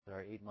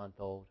our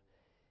 8-month-old,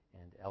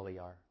 and Ellie,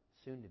 our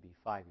soon-to-be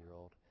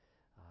 5-year-old,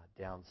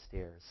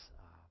 downstairs.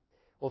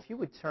 Well, if you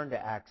would turn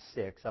to Acts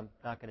 6, I'm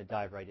not going to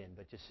dive right in,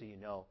 but just so you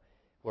know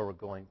where we're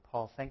going.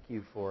 Paul, thank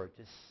you for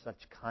just such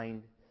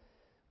kind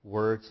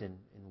words in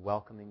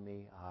welcoming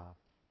me.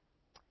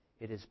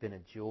 It has been a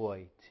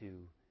joy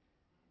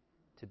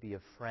to be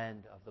a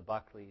friend of the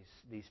Buckleys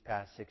these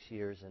past 6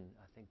 years, and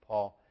I think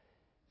Paul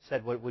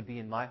said what would be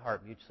in my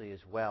heart mutually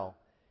as well,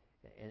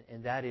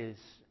 and that is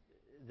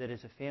that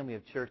as a family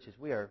of churches,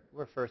 we're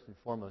first and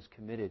foremost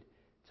committed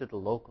to the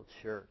local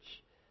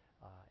church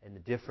and the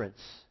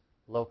difference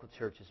local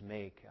churches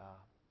make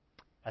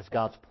as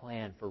God's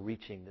plan for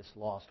reaching this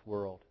lost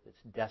world that's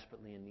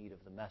desperately in need of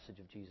the message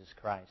of Jesus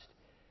Christ.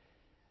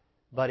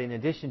 But in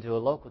addition to a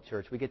local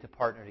church, we get to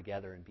partner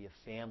together and be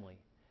a family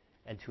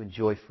and to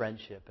enjoy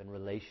friendship and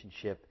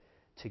relationship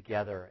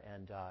together.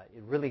 And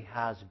it really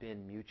has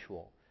been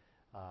mutual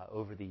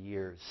over the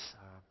years.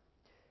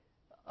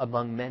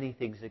 Among many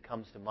things that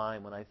comes to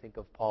mind when I think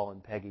of Paul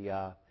and Peggy,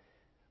 I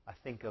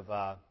think of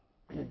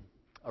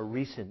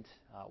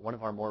one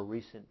of our more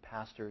recent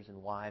pastors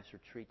and wives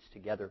retreats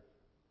together,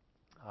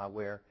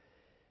 where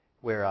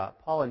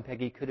Paul and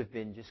Peggy could have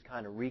been just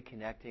kind of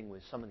reconnecting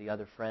with some of the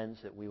other friends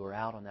that we were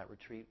out on that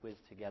retreat with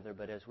together.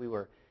 But as we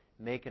were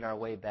making our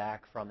way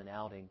back from an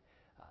outing,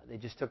 they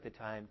just took the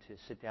time to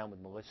sit down with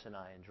Melissa and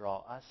I and draw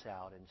us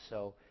out. And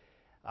so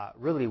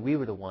really we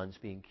were the ones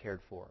being cared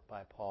for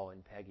by Paul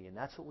and Peggy. And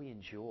that's what we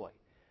enjoy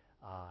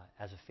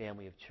as a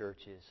family of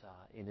churches,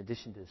 in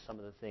addition to some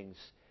of the things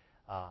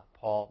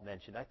Paul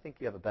mentioned. I think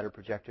you have a better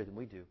projector than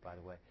we do, by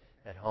the way,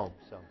 at home.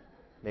 So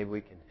maybe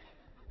we can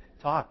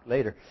talk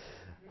later.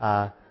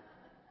 But,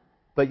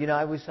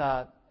 I was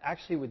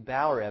actually with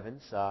Bauer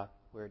Evans,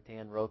 where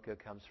Dan Roca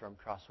comes from,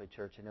 Crossway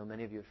Church. I know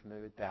many of you are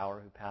familiar with Bauer,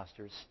 who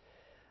pastors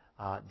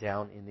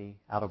down in the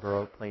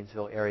Attleboro,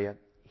 Plainsville area.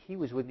 He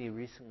was with me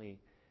recently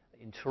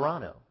in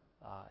Toronto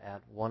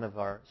at one of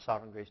our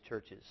Sovereign Grace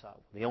churches,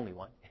 the only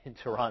one in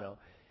Toronto,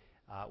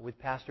 with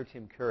Pastor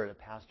Tim Kerr at a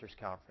pastor's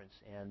conference.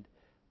 And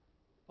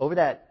over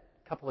that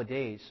couple of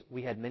days,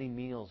 we had many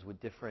meals with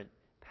different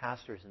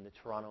pastors in the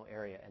Toronto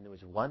area, and there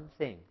was one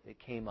thing that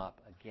came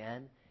up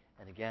again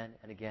and again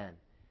and again,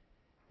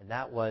 and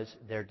that was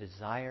their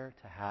desire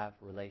to have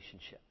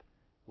relationship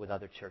with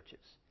other churches,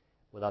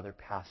 with other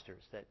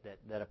pastors,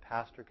 that a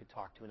pastor could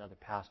talk to another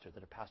pastor,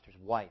 that a pastor's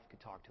wife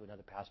could talk to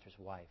another pastor's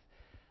wife,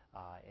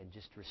 and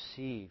just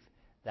receive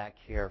that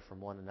care from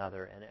one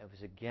another. And it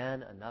was,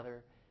 again,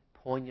 another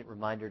poignant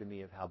reminder to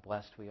me of how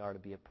blessed we are to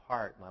be a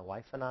part. My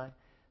wife and I,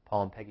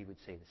 Paul and Peggy would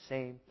say the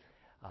same.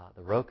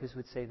 The Rokas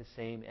would say the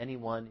same.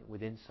 Anyone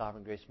within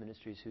Sovereign Grace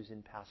Ministries who's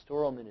in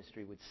pastoral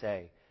ministry would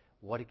say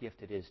what a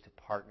gift it is to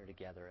partner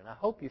together. And I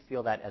hope you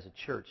feel that as a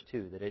church,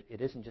 too, that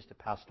it isn't just a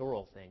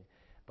pastoral thing,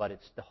 but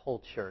it's the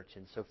whole church.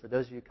 And so for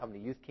those of you who come to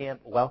youth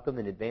camp, welcome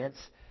in advance.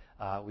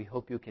 We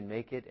hope you can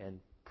make it, and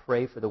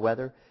pray for the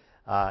weather.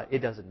 It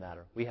doesn't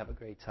matter. We have a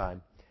great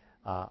time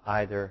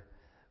either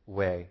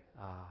way.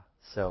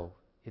 So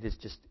it is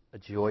just a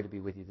joy to be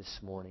with you this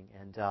morning.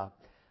 And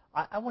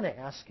I want to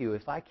ask you,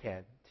 if I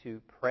can, to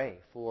pray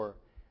for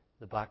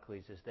the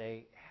Buckleys as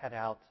they head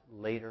out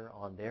later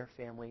on their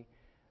family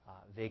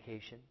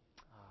vacation.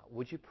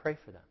 Would you pray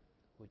for them?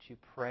 Would you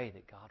pray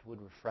that God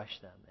would refresh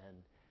them and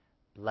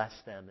bless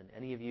them? And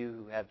any of you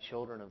who have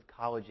children of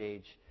college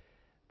age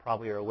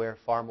probably are aware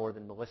far more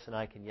than Melissa and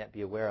I can yet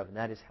be aware of, and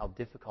that is how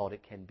difficult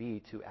it can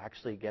be to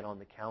actually get on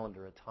the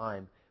calendar a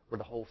time where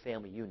the whole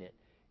family unit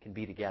can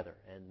be together.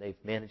 And they've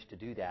managed to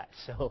do that.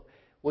 So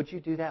would you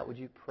do that? Would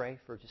you pray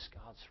for just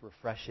God's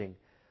refreshing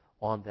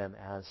on them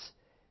as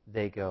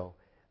they go?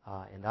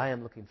 And I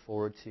am looking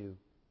forward to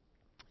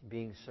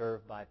being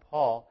served by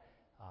Paul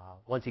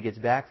once he gets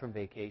back from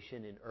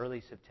vacation in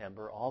early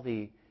September. All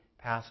the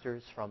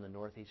pastors from the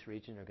Northeast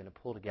region are going to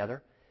pull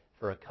together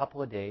for a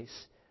couple of days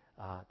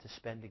to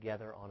spend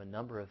together on a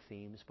number of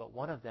themes. But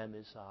one of them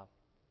is,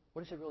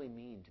 what does it really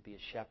mean to be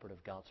a shepherd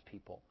of God's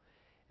people?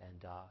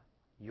 And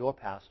your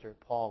pastor,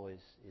 Paul,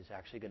 is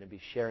actually going to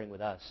be sharing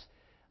with us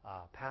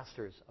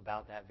pastors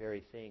about that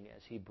very thing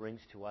as he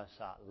brings to us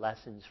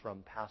lessons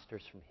from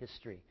pastors from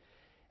history.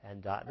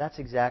 And that's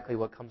exactly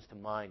what comes to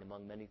mind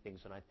among many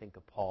things when I think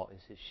of Paul,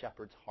 is his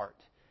shepherd's heart.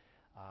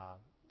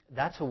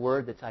 That's a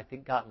word that's, I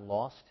think, gotten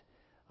lost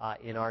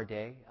in our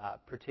day,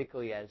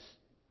 particularly as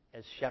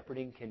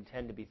shepherding can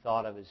tend to be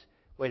thought of as,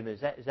 wait a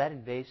minute, is that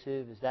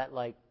invasive? Is that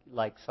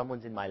like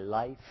someone's in my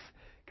life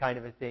kind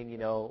of a thing?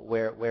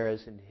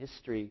 Whereas in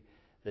history,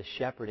 the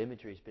shepherd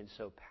imagery has been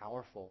so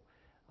powerful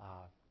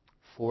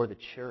for the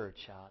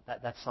church.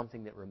 That's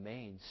something that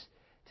remains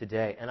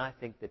today. And I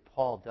think that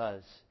Paul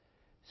does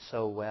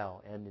so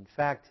well. And in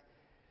fact,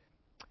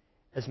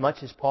 as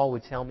much as Paul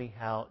would tell me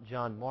how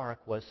John Mark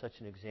was such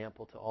an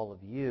example to all of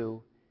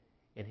you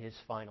in his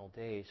final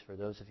days, for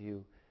those of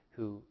you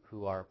who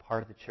are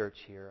part of the church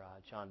here,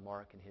 John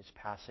Mark and his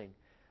passing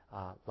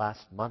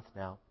last month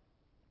now,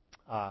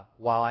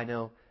 while I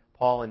know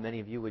Paul and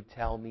many of you would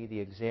tell me the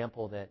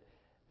example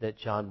that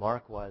John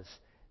Mark was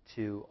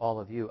to all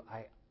of you,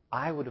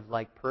 I would have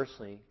liked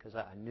personally, because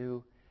I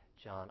knew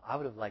John, I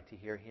would have liked to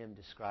hear him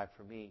describe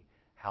for me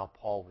how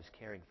Paul was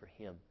caring for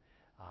him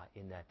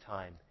in that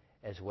time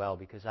as well,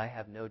 because I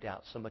have no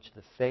doubt so much of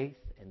the faith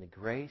and the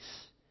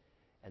grace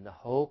and the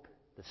hope,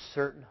 the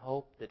certain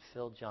hope that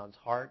filled John's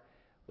heart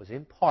was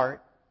in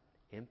part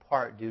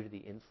due to the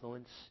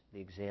influence, the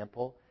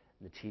example,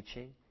 and the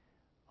teaching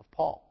of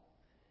Paul,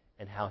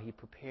 and how he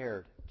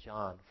prepared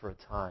John for a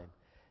time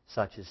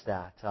such as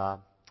that.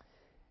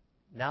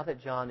 Now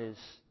that John is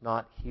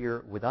not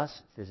here with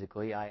us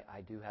physically,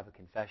 I do have a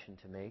confession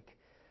to make.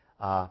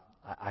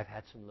 I've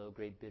had some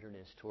low-grade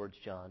bitterness towards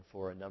John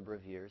for a number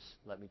of years.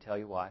 Let me tell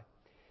you why.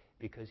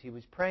 Because he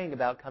was praying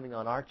about coming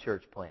on our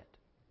church plant.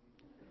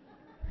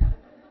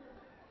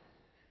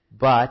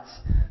 But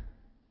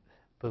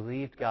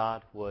believed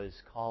God was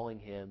calling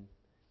him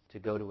to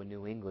go to a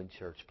New England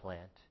church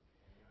plant.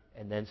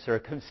 And then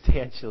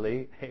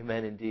circumstantially,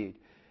 amen indeed.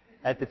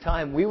 At the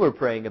time, we were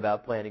praying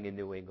about planting in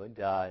New England.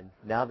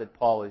 Now that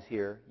Paul is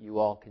here, you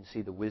all can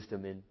see the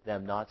wisdom in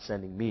them not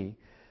sending me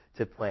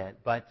to plant.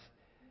 But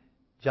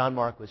John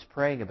Mark was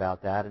praying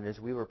about that, and as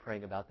we were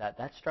praying about that,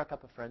 that struck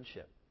up a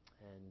friendship.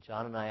 And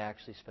John and I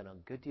actually spent a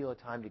good deal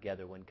of time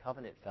together when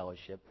Covenant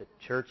Fellowship, the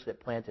church that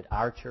planted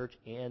our church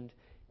and,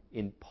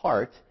 in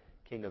part,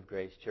 King of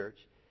Grace Church,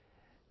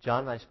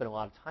 John and I spent a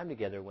lot of time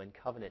together when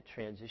Covenant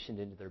transitioned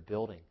into their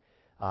building.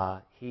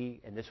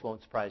 He, and this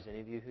won't surprise any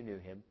of you who knew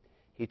him,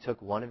 he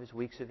took one of his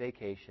weeks of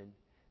vacation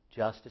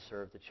just to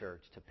serve the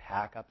church, to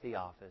pack up the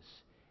office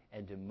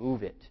and to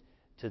move it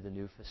to the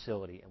new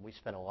facility. And we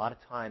spent a lot of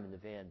time in the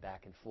van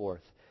back and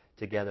forth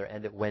together,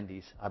 and at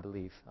Wendy's, I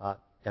believe,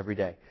 every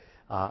day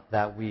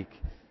that week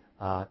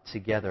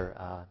together.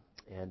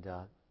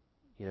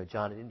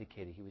 John had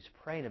indicated he was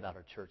praying about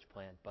our church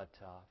plant, but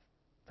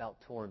felt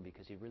torn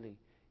because he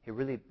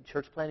really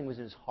church planting was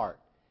in his heart,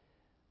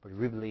 but he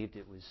really believed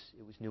it was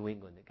New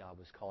England that God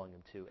was calling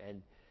him to.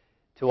 And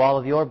to all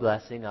of your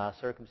blessing,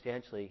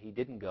 circumstantially, he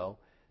didn't go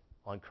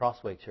on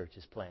Crossway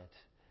Church's plant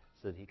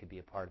so that he could be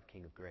a part of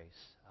King of Grace.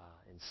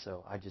 And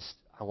so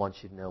I want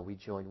you to know we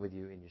join with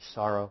you in your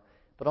sorrow,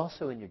 but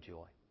also in your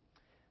joy,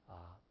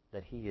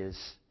 that he is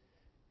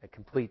at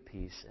complete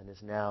peace and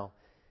is now,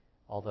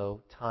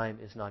 although time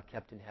is not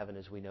kept in heaven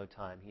as we know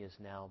time, he has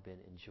now been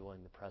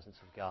enjoying the presence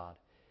of God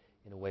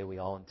in a way we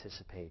all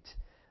anticipate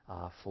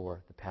for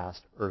the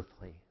past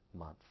earthly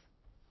month.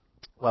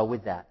 Well,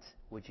 with that,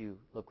 would you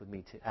look with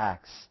me to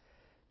Acts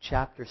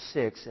chapter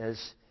 6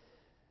 as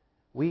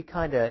we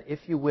kind of, if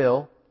you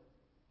will,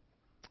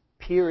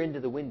 peer into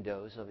the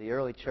windows of the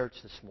early church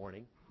this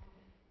morning.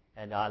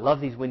 And I love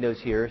these windows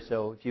here,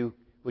 so if you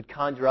would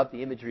conjure up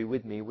the imagery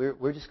with me,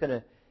 we're just going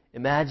to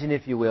imagine,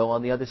 if you will,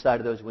 on the other side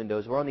of those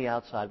windows. We're on the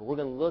outside, but we're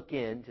going to look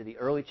into the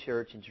early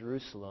church in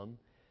Jerusalem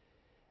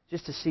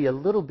just to see a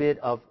little bit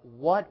of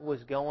what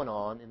was going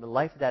on in the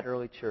life of that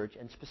early church,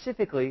 and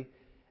specifically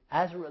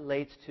as it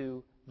relates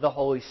to the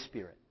Holy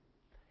Spirit,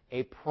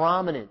 a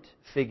prominent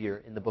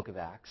figure in the book of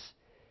Acts.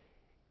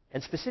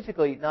 And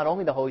specifically, not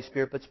only the Holy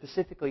Spirit, but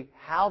specifically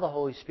how the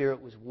Holy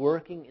Spirit was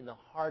working in the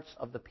hearts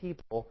of the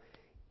people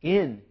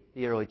in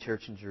the early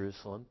church in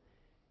Jerusalem,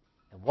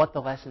 and what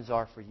the lessons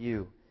are for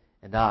you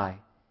and I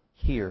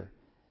here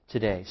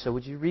today. So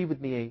would you read with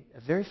me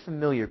a very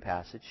familiar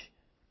passage,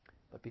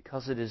 but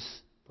because it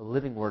is the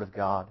living Word of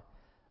God,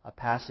 a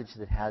passage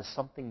that has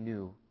something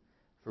new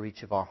for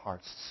each of our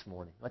hearts this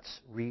morning. Let's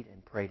read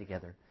and pray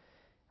together.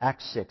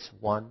 Acts 6,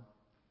 1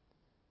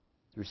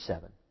 through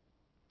 7.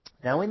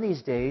 Now in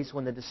these days,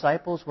 when the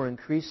disciples were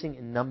increasing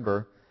in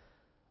number,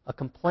 a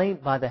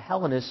complaint by the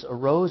Hellenists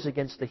arose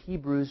against the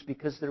Hebrews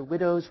because their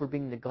widows were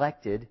being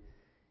neglected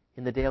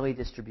in the daily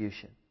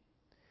distribution.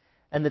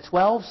 And the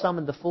 12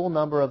 summoned the full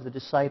number of the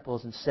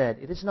disciples and said,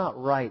 "It is not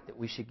right that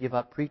we should give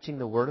up preaching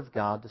the word of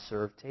God to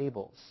serve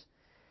tables.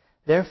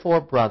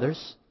 Therefore,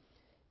 brothers,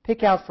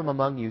 pick out from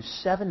among you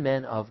 7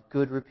 men of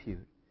good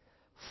repute,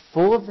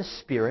 full of the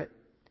Spirit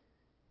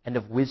and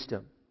of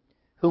wisdom,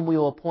 whom we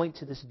will appoint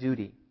to this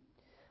duty.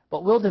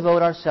 But we'll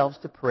devote ourselves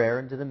to prayer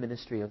and to the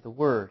ministry of the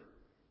word."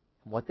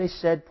 And what they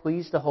said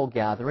pleased the whole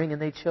gathering,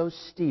 and they chose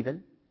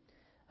Stephen,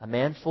 a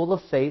man full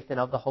of faith and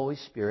of the Holy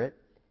Spirit,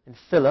 and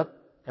Philip,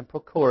 and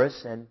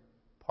Prochorus, and,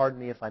 pardon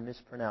me if I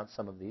mispronounce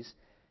some of these,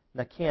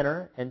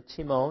 Nicanor, and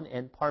Timon,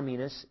 and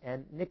Parmenas,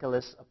 and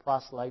Nicholas, a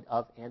proselyte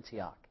of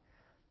Antioch.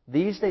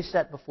 These they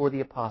set before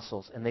the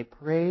apostles, and they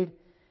prayed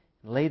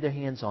and laid their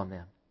hands on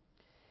them.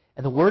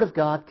 And the word of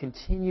God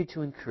continued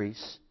to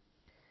increase,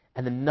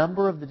 and the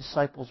number of the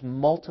disciples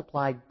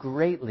multiplied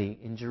greatly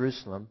in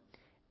Jerusalem,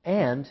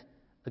 and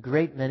a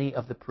great many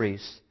of the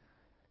priests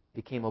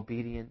became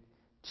obedient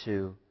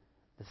to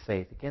the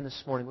faith. Again,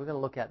 this morning we're going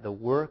to look at the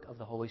work of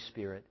the Holy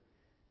Spirit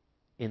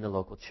in the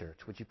local church.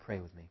 Would you pray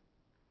with me?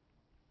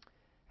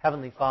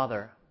 Heavenly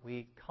Father,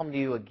 we come to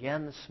you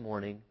again this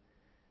morning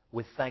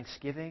with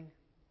thanksgiving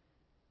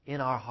in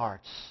our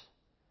hearts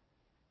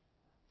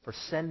for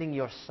sending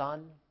your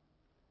Son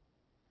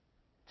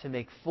to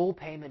make full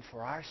payment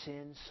for our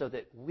sins so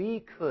that we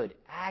could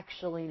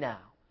actually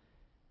now,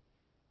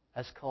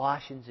 as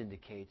Colossians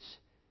indicates,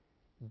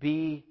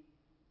 be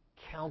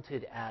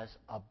counted as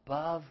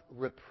above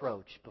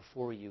reproach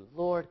before you.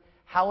 Lord,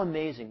 how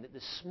amazing that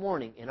this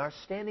morning in our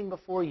standing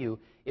before you,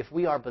 if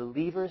we are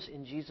believers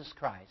in Jesus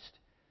Christ,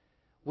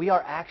 we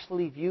are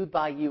actually viewed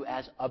by you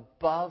as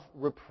above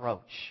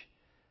reproach.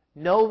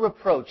 No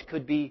reproach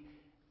could be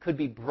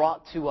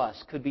brought to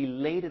us, could be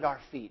laid at our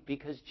feet,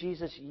 because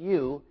Jesus,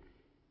 you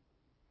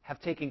have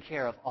taken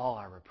care of all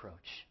our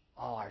reproach,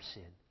 all our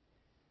sin.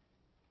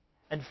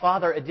 And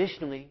Father,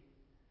 additionally,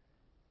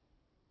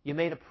 you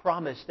made a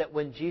promise that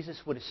when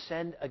Jesus would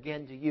ascend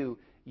again to you,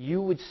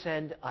 you would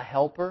send a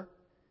helper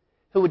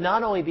who would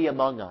not only be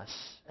among us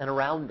and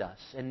around us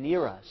and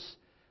near us,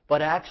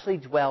 but actually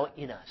dwell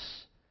in us,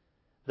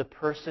 the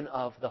person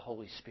of the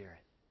Holy Spirit.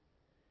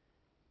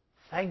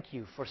 Thank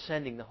you for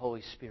sending the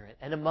Holy Spirit.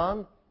 And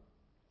among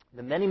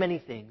the many, many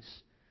things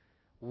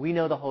we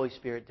know the Holy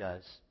Spirit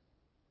does,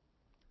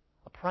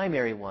 a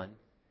primary one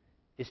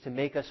is to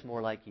make us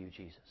more like you,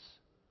 Jesus.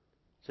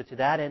 So to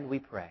that end we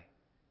pray,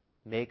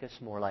 make us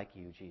more like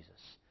you, Jesus,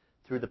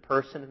 through the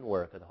person and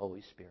work of the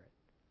Holy Spirit.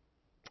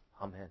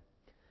 Amen.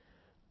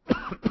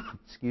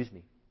 Excuse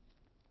me.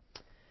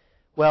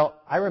 Well,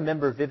 I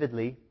remember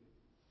vividly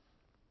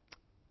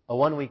a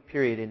one-week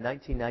period in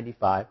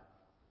 1995,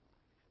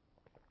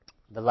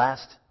 the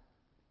last,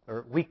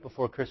 or week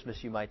before Christmas,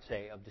 you might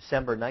say, of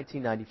December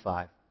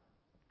 1995.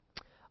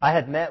 I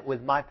had met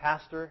with my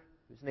pastor,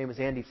 whose name is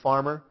Andy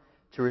Farmer,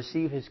 to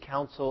receive his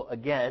counsel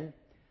again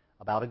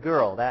about a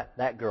girl,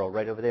 that girl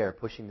right over there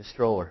pushing the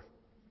stroller.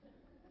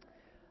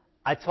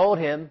 I told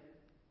him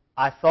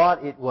I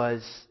thought it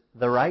was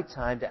the right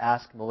time to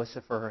ask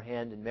Melissa for her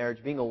hand in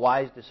marriage. Being a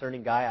wise,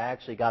 discerning guy, I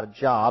actually got a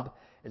job,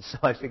 and so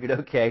I figured,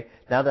 okay,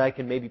 now that I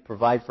can maybe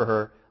provide for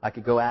her, I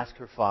could go ask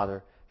her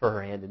father for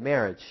her hand in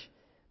marriage.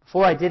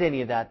 Before I did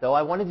any of that, though,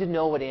 I wanted to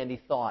know what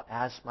Andy thought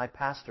as my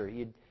pastor.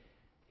 He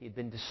had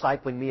been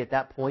discipling me at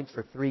that point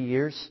for 3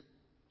 years.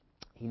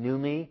 He knew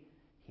me.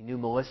 He knew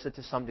Melissa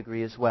to some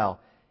degree as well.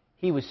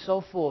 He was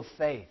so full of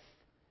faith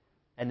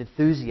and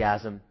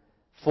enthusiasm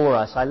for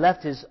us. I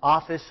left his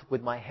office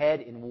with my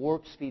head in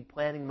warp speed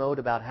planning mode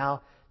about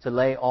how to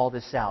lay all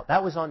this out.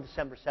 That was on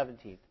December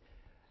 17th.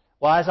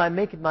 Well, as I'm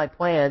making my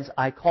plans,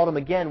 I called him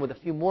again with a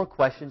few more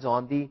questions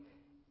on the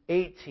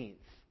 18th.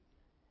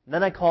 And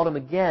then I called him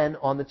again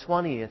on the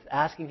 20th,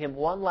 asking him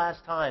one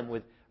last time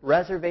with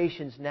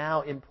reservations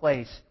now in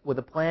place, with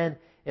a plan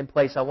in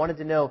place. I wanted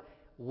to know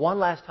one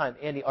last time,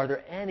 Andy, are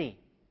there any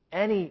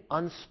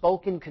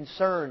unspoken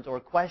concerns or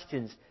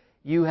questions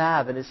you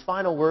have? And his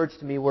final words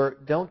to me were,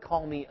 don't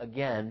call me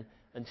again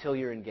until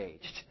you're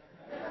engaged.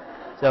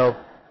 So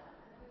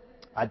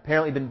I'd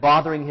apparently been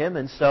bothering him,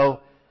 and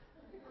so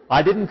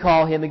I didn't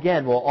call him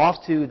again. Well,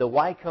 off to the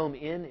Wycombe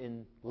Inn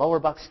in Lower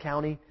Bucks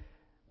County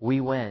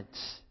we went.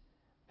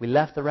 We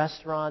left the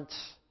restaurant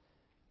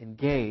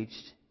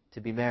engaged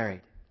to be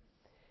married.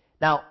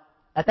 Now,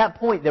 at that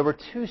point, there were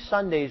 2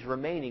 Sundays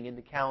remaining in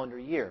the calendar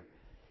year.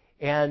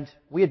 And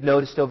we had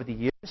noticed over the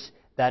years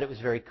that it was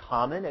very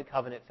common at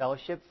Covenant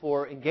Fellowship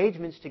for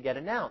engagements to get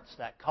announced.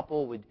 That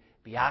couple would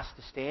be asked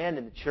to stand,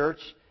 and the church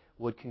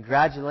would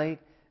congratulate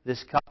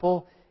this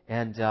couple,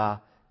 and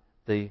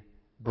the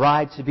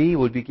bride-to-be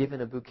would be given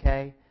a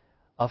bouquet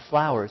of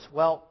flowers.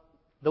 Well,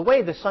 the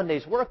way the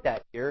Sundays worked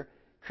that year,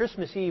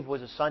 Christmas Eve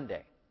was a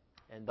Sunday,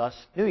 and thus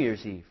New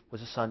Year's Eve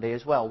was a Sunday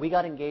as well. We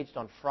got engaged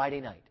on Friday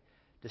night,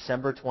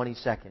 December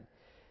 22nd.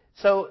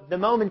 So the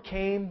moment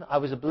came, I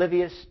was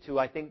oblivious to,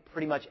 I think,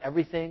 pretty much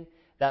everything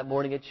that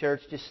morning at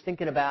church, just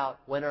thinking about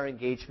when our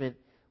engagement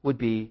would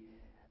be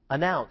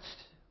announced.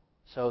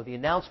 So the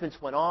announcements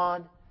went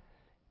on,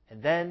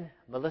 and then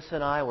Melissa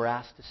and I were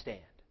asked to stand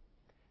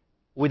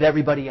with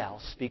everybody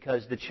else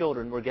because the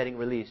children were getting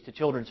released to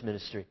children's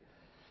ministry.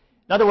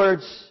 In other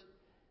words,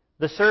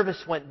 the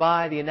service went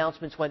by, the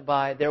announcements went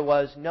by, there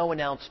was no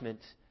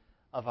announcement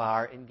of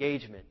our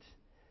engagement.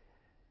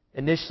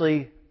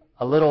 Initially,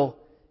 a little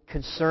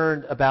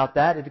concerned about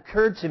that. It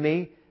occurred to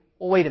me,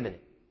 well, wait a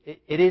minute.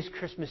 It is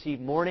Christmas Eve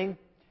morning.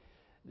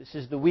 This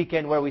is the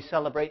weekend where we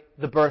celebrate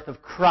the birth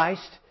of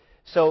Christ.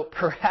 So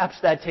perhaps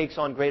that takes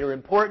on greater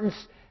importance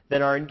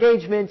than our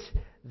engagement.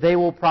 They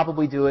will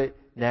probably do it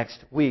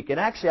next week. And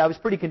actually, I was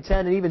pretty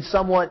content and even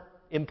somewhat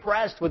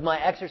impressed with my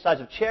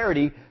exercise of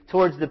charity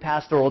towards the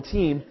pastoral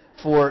team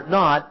for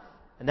not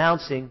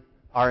announcing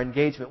our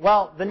engagement.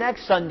 Well, the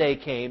next Sunday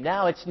came.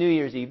 Now it's New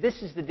Year's Eve.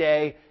 This is the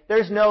day.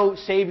 There's no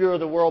Savior of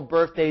the world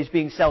birthdays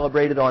being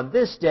celebrated on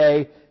this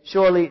day.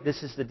 Surely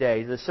this is the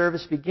day. The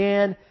service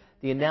began.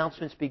 The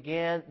announcements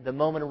began. The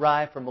moment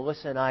arrived for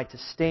Melissa and I to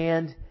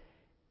stand.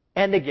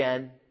 And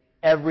again,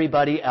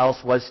 everybody else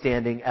was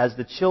standing as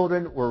the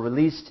children were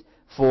released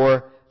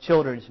for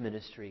children's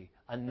ministry.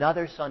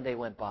 Another Sunday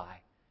went by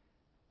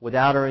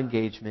without our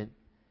engagement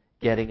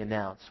getting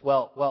announced.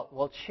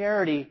 Well,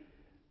 charity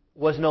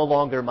was no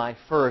longer my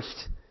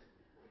first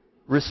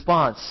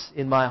response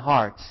in my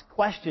heart.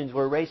 Questions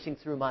were racing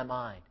through my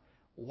mind.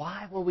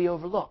 Why were we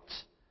overlooked?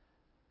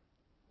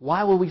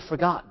 Why were we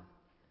forgotten?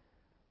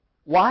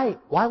 Why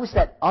was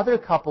that other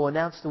couple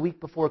announced the week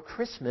before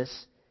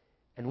Christmas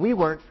and we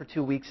weren't for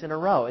 2 weeks in a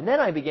row? And then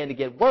I began to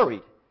get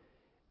worried.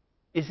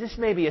 is this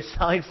maybe a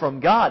sign from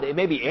God?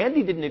 Maybe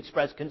Andy didn't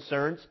express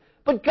concerns,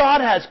 but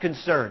God has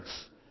concerns.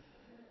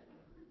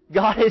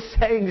 God is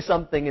saying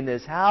something in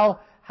this. How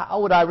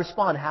would I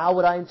respond? How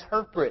would I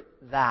interpret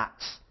that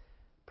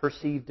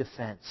perceived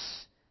offense?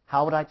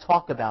 How would I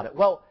talk about it?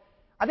 Well,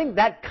 I think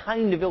that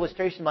kind of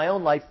illustration in my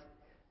own life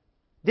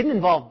didn't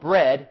involve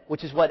bread,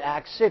 which is what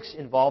Acts 6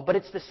 involved, but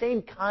it's the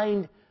same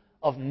kind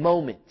of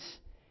moment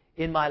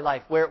in my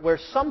life where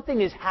something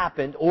has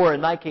happened, or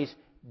in my case,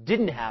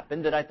 didn't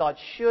happen, that I thought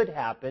should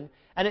happen,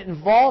 and it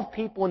involved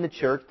people in the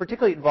church,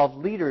 particularly it involved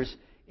leaders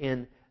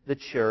in the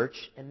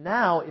church, and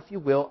now, if you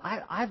will,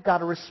 I've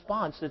got a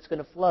response that's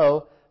going to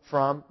flow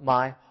from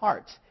my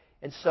heart.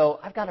 And so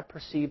I've got a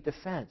perceived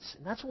offense.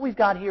 And that's what we've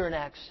got here in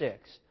Acts 6.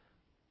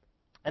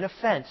 An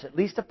offense, at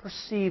least a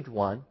perceived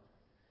one,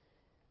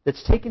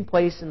 that's taken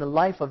place in the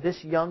life of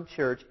this young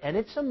church, and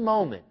it's a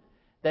moment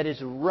that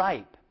is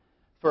ripe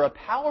for a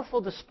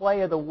powerful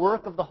display of the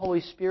work of the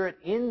Holy Spirit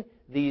in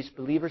these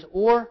believers,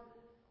 or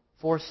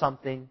for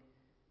something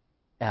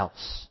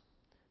else.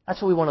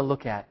 That's what we want to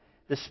look at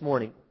this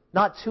morning.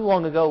 Not too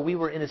long ago, we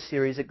were in a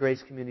series at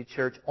Grace Community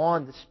Church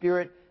on the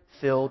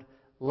Spirit-filled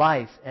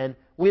life, and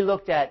we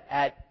looked at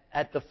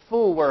the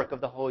full work of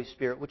the Holy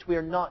Spirit, which we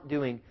are not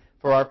doing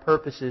for our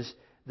purposes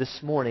this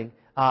morning.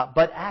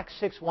 But Acts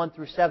 6, 1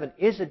 through 7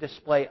 is a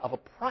display of a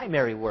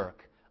primary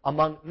work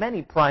among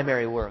many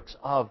primary works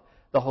of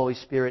the Holy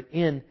Spirit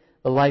in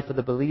the life of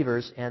the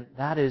believers, and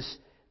that is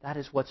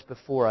what's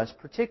before us,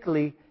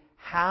 particularly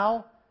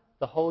how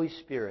the Holy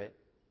Spirit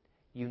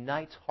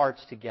unites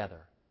hearts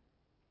together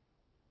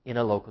in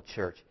a local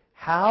church.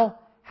 How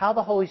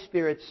the Holy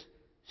Spirit's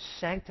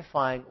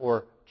sanctifying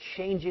or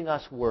changing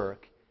us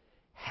work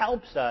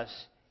helps us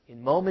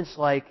in moments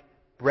like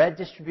bread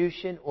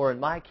distribution, or in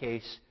my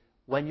case,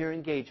 when your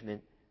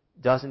engagement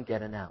doesn't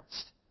get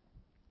announced.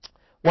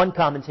 One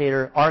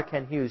commentator, R.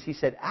 Ken Hughes, he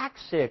said,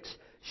 Acts 6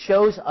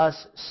 shows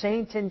us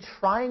Satan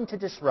trying to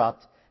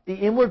disrupt the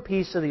inward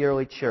peace of the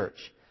early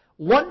church.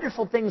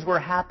 Wonderful things were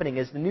happening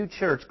as the new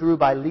church grew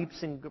by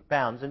leaps and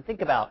bounds. And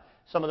think about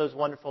some of those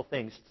wonderful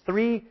things.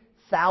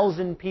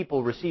 3,000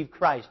 people received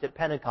Christ at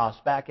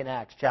Pentecost back in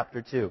Acts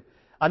chapter 2.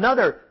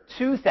 Another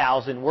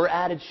 2,000 were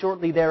added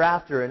shortly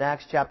thereafter in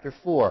Acts chapter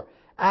 4.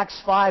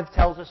 Acts 5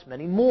 tells us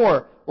many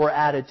more were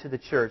added to the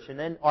church. And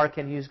then R.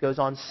 Ken Hughes goes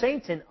on,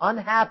 Satan,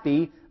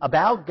 unhappy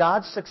about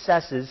God's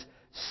successes,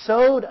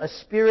 sowed a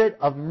spirit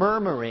of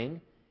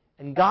murmuring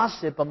and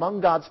gossip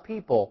among God's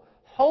people,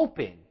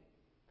 hoping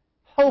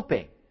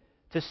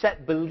to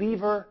set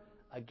believer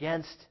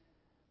against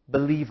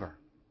believer.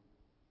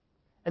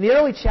 And the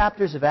early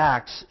chapters of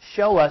Acts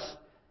show us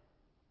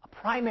a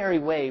primary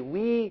way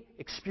we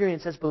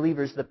experience as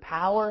believers the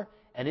power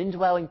and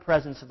indwelling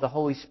presence of the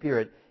Holy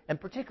Spirit, and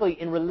particularly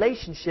in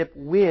relationship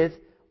with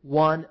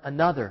one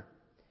another.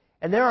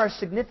 And there are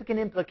significant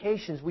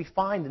implications we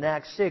find in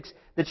Acts 6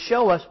 that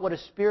show us what a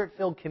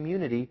Spirit-filled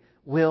community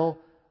will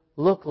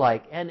look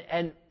like.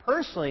 And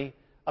personally,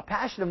 a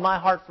passion of my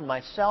heart for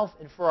myself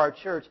and for our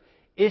church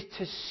is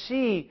to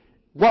see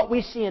what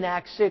we see in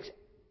Acts 6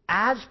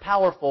 as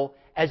powerful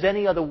as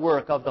any other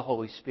work of the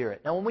Holy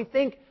Spirit. Now, when we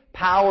think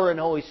power and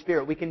Holy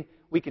Spirit, we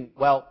can,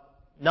 well,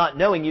 not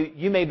knowing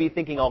you may be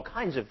thinking all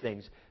kinds of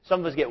things. Some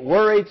of us get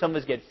worried, some of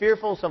us get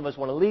fearful, some of us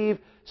want to leave.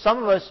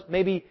 Some of us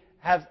maybe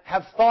have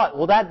thought,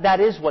 well, that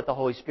is what the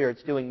Holy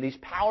Spirit's doing, these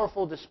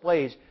powerful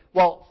displays.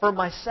 Well, for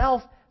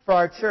myself, for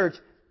our church,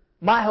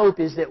 my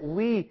hope is that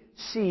we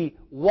see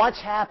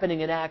what's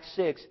happening in Acts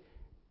 6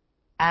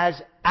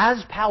 as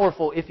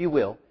powerful, if you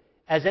will,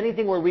 as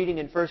anything we're reading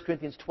in 1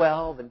 Corinthians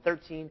 12 and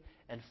 13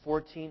 and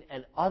 14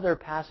 and other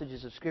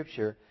passages of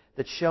Scripture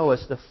that show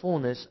us the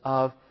fullness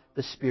of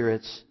the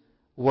Spirit's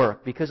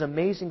work. Because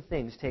amazing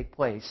things take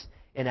place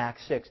in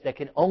Acts 6 that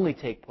can only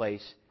take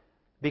place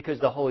because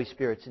the Holy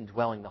Spirit's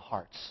indwelling the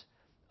hearts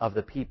of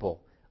the people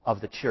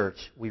of the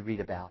church we read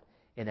about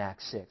in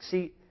Acts 6.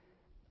 See,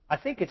 I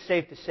think it's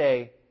safe to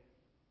say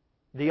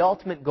the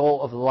ultimate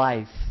goal of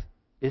life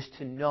is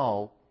to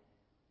know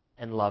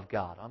and love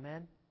God.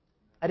 Amen?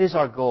 That is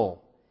our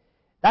goal.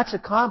 That's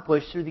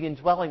accomplished through the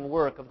indwelling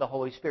work of the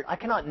Holy Spirit. I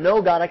cannot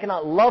know God, I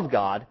cannot love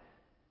God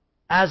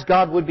as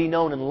God would be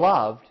known and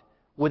loved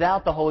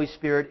without the Holy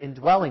Spirit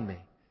indwelling me.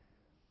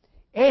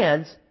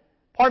 And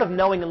part of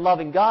knowing and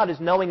loving God is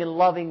knowing and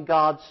loving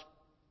God's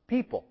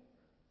people.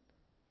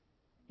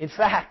 In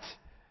fact,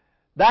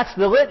 that's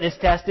the litmus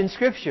test in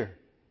Scripture.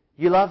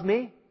 You love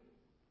me?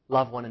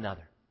 Love one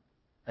another.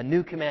 A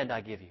new command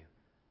I give you.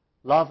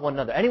 Love one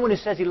another. Anyone who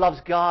says he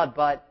loves God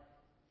but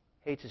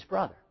hates his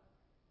brother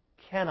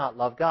cannot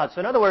love God. So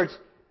in other words,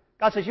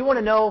 God says, you want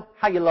to know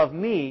how you love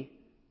me,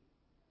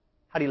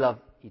 how do you love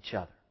each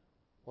other?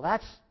 Well,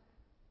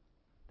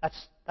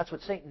 that's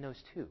what Satan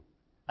knows too.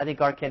 I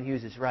think R. Ken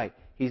Hughes is right.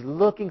 He's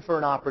looking for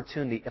an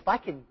opportunity. If I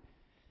could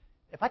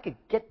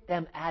get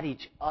them at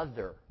each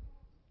other,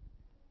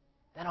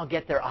 then I'll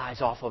get their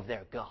eyes off of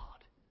their God.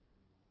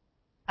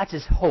 That's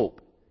his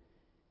hope.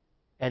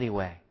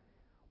 Anyway.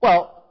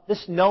 Well,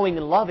 this knowing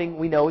and loving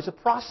we know is a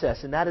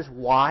process, and that is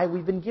why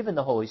we've been given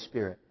the Holy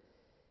Spirit.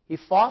 He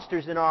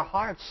fosters in our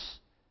hearts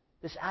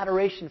this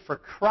adoration for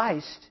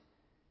Christ,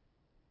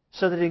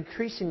 so that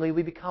increasingly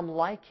we become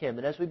like Him.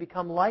 And as we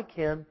become like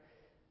Him,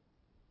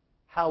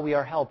 how we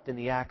are helped in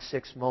the Acts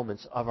 6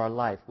 moments of our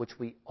life, which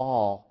we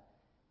all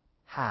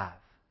have.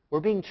 We're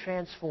being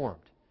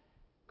transformed,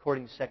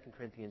 according to 2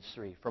 Corinthians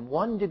 3, from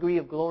one degree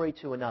of glory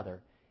to another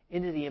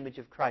into the image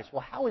of Christ.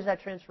 Well, how is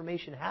that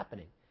transformation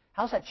happening?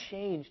 How's that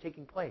change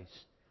taking place?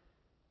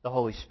 The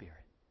Holy Spirit.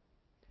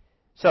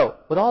 So,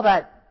 with all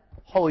that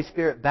Holy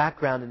Spirit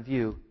background in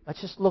view, let's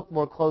just look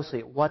more closely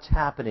at what's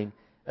happening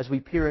as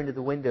we peer into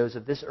the windows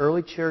of this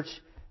early church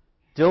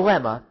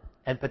dilemma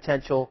and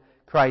potential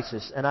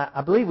crisis. And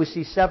I believe we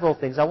see several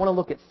things. I want to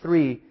look at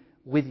three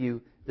with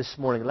you this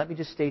morning. Let me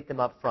just state them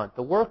up front.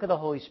 The work of the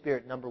Holy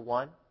Spirit, number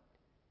one.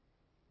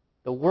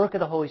 The work of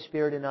the Holy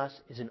Spirit in us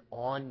is an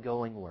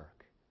ongoing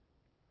work.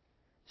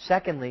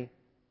 Secondly,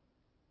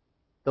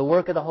 the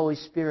work of the Holy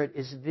Spirit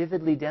is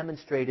vividly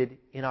demonstrated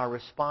in our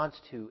response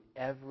to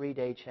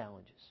everyday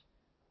challenges.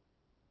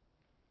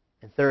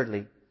 And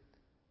thirdly,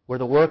 where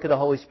the work of the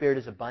Holy Spirit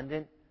is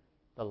abundant,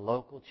 the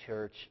local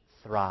church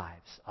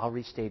thrives. I'll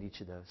restate each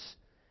of those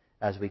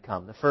as we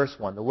come. The first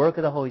one, the work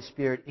of the Holy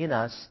Spirit in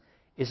us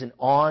is an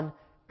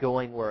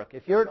ongoing work.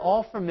 If you're at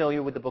all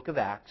familiar with the book of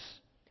Acts,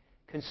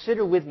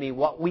 consider with me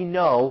what we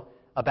know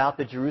about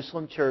the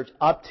Jerusalem church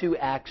up to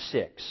Acts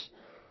 6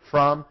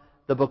 from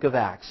the book of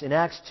Acts. In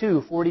Acts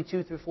 2,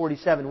 42 through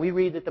 47, we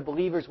read that the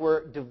believers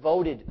were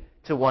devoted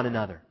to one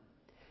another.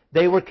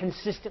 They were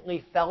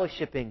consistently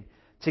fellowshipping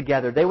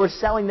together. They were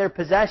selling their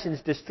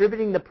possessions,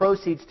 distributing the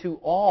proceeds to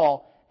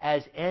all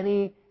as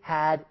any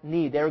had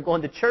need. They were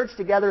going to church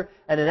together,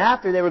 and then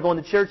after they were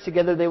going to church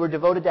together, they were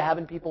devoted to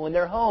having people in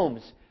their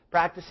homes,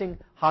 practicing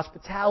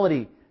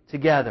hospitality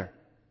together.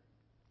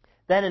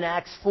 Then in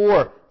Acts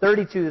 4,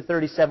 32 to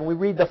 37, we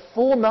read the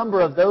full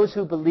number of those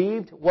who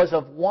believed was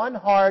of one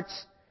heart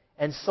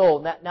and soul.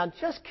 Now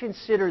just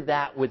consider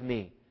that with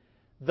me.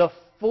 The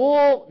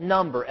full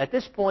number, at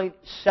this point,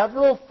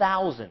 several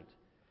thousand,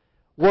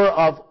 were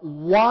of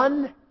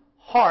one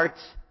heart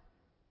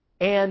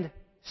and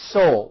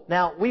soul.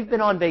 Now, we've been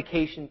on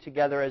vacation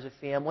together as a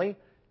family.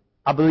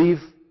 I believe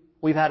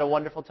we've had a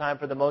wonderful time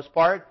for the most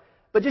part.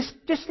 But just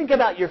think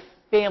about your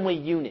family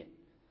unit.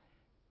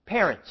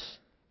 Parents,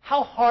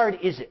 how hard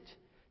is it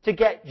to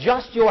get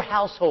just your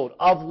household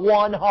of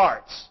one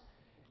heart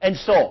and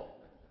soul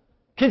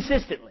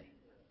consistently?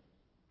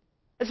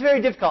 It's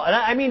very difficult. And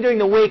I mean during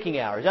the waking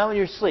hours, not when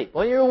you're asleep.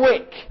 When you're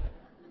awake.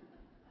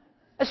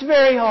 That's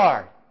very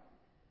hard.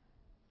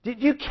 Did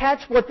you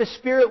catch what the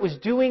Spirit was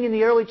doing in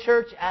the early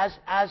church as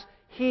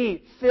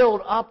He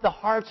filled up the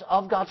hearts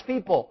of God's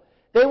people?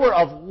 They were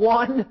of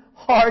one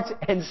heart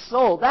and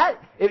soul.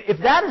 If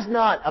that is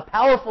not a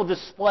powerful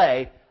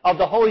display of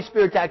the Holy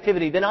Spirit's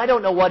activity, then I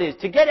don't know what is.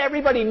 To get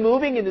everybody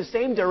moving in the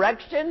same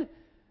direction,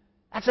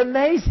 that's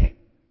amazing.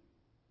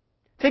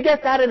 To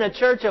get that in a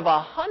church of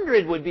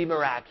 100 would be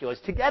miraculous.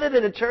 To get it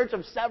in a church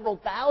of several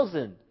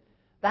thousand,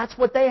 that's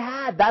what they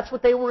had. That's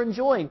what they were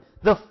enjoying.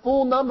 The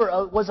full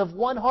number was of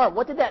one heart.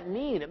 What did that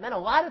mean? It meant a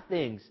lot of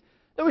things.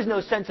 There was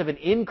no sense of an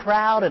in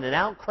crowd and an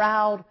out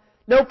crowd.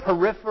 No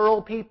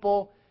peripheral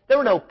people. There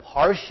were no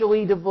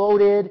partially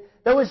devoted.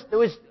 There was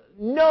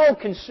no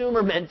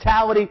consumer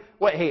mentality.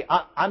 Hey,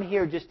 I'm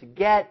here just to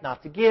get,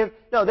 not to give.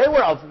 No, they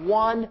were of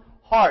one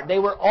heart. They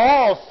were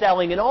all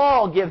selling and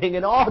all giving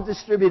and all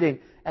distributing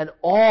and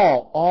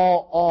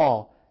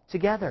all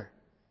together.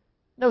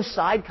 No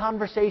side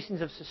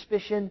conversations of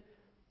suspicion.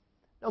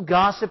 No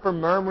gossip or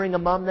murmuring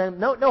among them.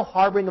 No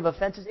harboring of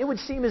offenses. It would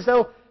seem as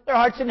though their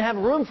hearts didn't have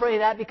room for any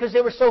of that because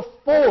they were so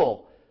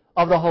full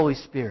of the Holy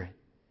Spirit.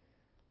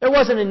 There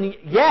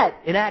wasn't yet,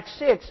 in Acts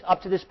 6,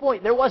 up to this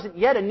point, there wasn't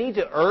yet a need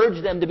to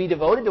urge them to be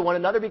devoted to one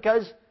another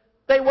because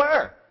they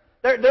were.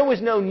 There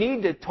was no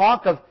need to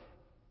talk of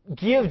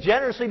give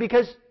generously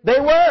because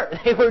they were.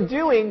 They were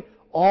doing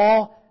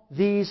all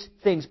these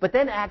things. But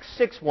then Acts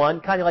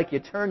 6:1, kind of like you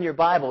turn your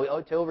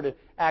Bible over to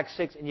Acts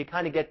 6 and you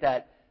kind of get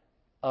that,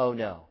 oh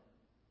no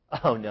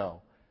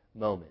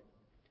moment.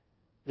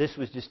 This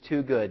was just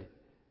too good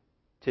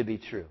to be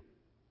true.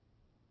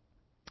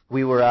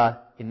 We were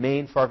in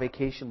Maine for our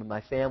vacation with my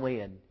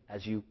family, and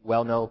as you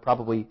well know,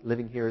 probably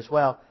living here as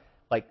well,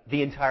 like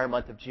the entire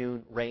month of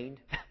June rained.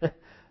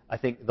 I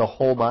think the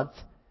whole month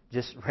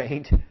just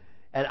rained.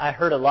 And I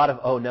heard a lot of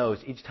oh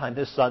no's each time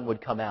the sun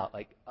would come out,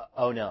 like,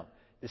 oh no,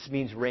 this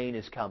means rain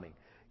is coming,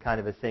 kind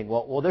of a thing.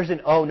 Well, there's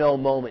an oh no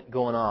moment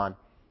going on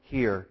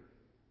here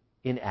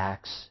in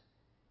Acts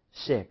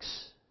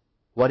 6.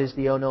 What is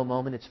the oh no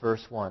moment? It's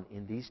verse 1.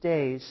 In these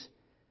days,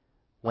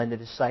 when the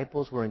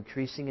disciples were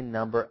increasing in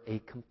number, a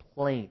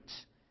complaint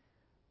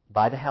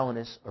by the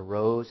Hellenists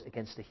arose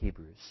against the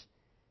Hebrews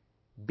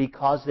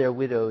because their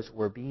widows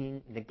were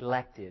being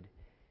neglected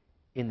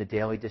in the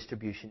daily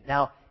distribution.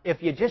 Now,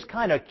 if you just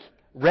kind of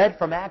read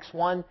from Acts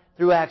 1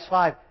 through Acts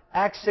 5,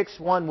 Acts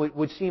 6:1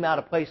 would seem out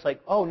of place,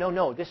 like, oh,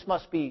 no, this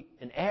must be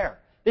an error.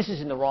 This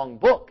is in the wrong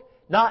book.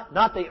 Not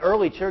the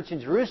early church in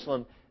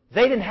Jerusalem.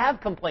 They didn't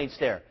have complaints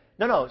there.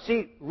 No.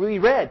 See, we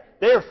read,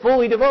 they are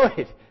fully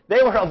devoted.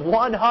 They were of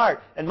one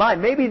heart and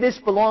mind. Maybe this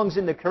belongs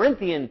in the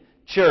Corinthian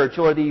church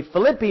or the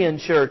Philippian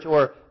church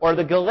or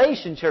the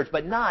Galatian church,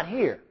 but not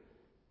here.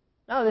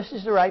 No, this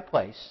is the right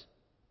place.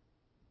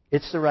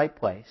 It's the right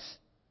place.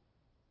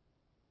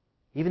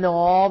 Even though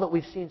all that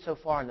we've seen so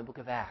far in the book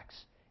of Acts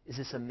is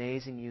this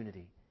amazing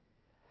unity.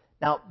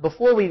 Now,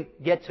 before we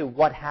get to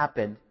what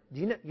happened,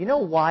 do you know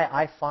why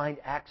I find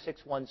Acts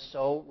 6:1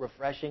 so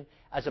refreshing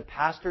as a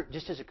pastor,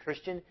 just as a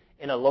Christian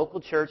in a local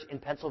church in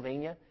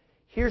Pennsylvania?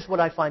 Here's what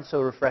I find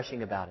so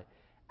refreshing about it.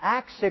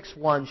 Acts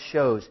 6:1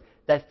 shows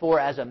that for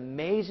as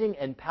amazing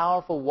and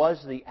powerful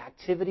was the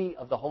activity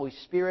of the Holy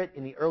Spirit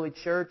in the early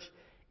church,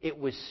 it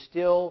was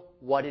still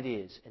what it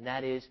is, and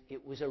that is,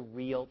 it was a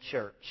real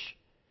church.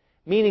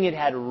 Meaning it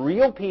had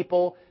real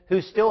people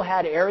who still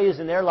had areas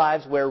in their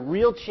lives where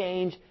real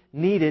change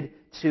needed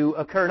to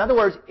occur. In other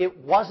words,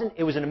 it was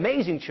an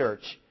amazing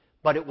church,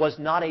 but it was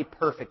not a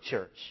perfect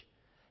church.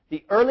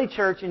 The early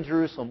church in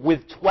Jerusalem,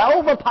 with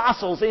 12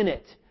 apostles in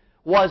it,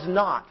 was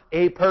not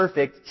a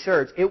perfect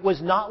church. It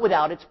was not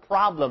without its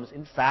problems.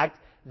 In fact,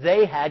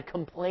 they had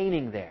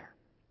complaining there.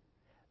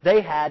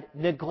 They had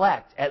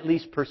neglect, at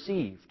least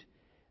perceived,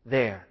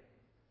 there.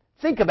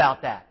 Think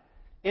about that.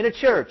 In a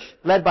church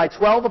led by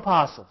 12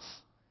 apostles,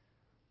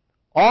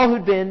 all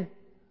who'd been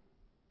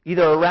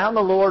either around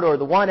the Lord or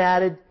the one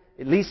added,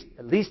 at least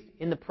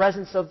in the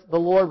presence of the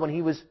Lord when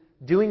He was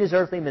doing His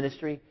earthly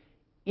ministry,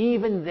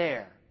 even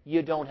there,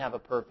 you don't have a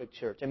perfect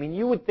church. I mean,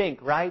 you would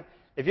think, right?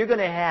 If you're going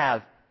to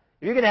have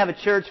a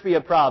church free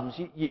of problems,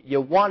 you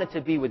want it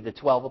to be with the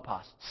 12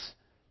 apostles.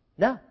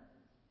 No.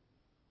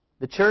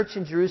 The church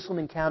in Jerusalem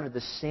encountered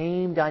the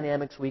same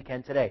dynamics we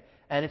can today.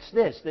 And it's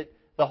this, that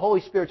the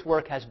Holy Spirit's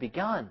work has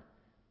begun,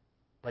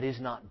 but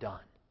is not done.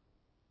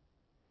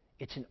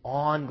 It's an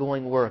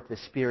ongoing work the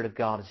Spirit of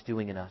God is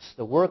doing in us.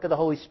 The work of the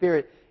Holy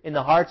Spirit in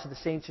the hearts of the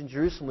saints in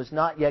Jerusalem was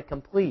not yet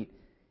complete,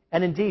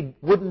 and indeed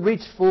wouldn't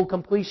reach full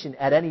completion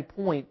at any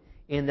point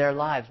in their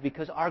lives,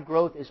 because our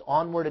growth is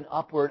onward and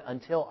upward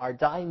until our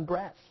dying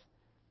breath.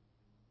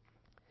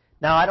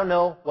 Now, I don't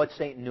know what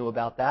Satan knew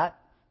about that,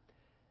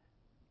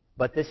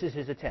 but this is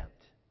his attempt.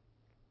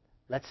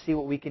 Let's see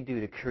what we can do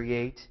to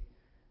create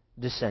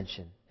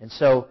dissension. And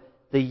so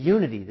the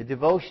unity, the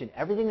devotion,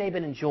 everything they've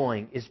been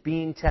enjoying is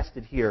being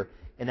tested here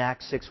in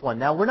Acts 6:1.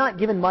 Now, we're not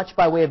given much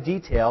by way of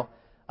detail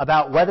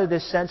about whether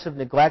this sense of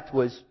neglect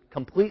was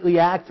completely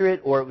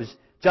accurate or it was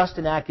just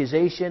an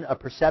accusation, a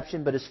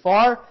perception. But as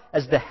far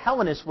as the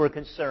Hellenists were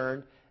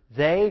concerned,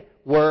 they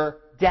were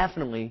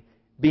definitely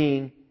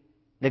being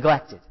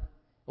neglected.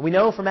 And we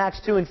know from Acts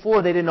 2 and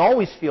 4 they didn't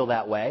always feel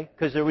that way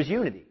because there was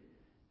unity.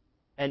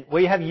 And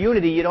where you have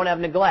unity, you don't have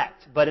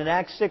neglect. But in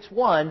Acts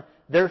 6:1,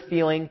 they're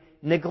feeling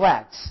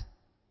neglect.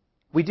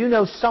 We do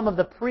know some of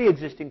the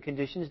pre-existing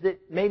conditions that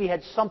maybe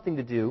had something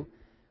to do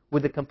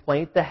with the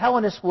complaint. The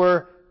Hellenists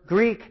were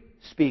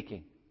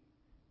Greek-speaking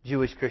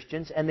Jewish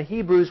Christians, and the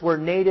Hebrews were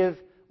native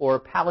or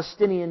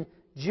Palestinian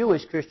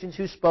Jewish Christians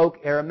who spoke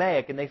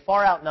Aramaic, and they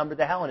far outnumbered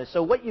the Hellenists.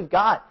 So what you've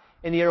got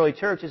in the early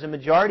church is a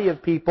majority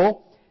of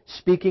people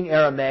speaking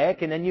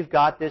Aramaic, and then you've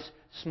got this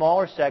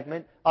smaller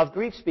segment of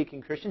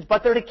Greek-speaking Christians,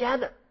 but they're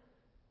together.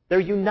 They're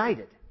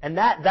united. And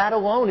that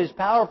alone is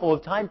powerful,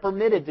 if time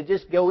permitted, to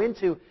just go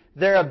into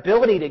their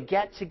ability to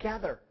get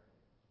together.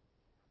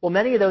 Well,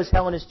 many of those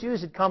Hellenist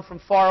Jews had come from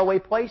faraway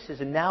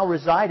places and now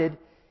resided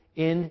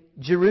in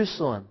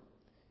Jerusalem.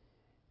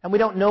 And we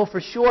don't know for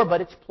sure,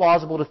 but it's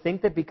plausible to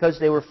think that because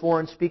they were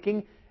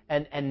foreign-speaking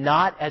and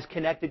not as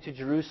connected to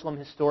Jerusalem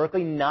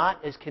historically,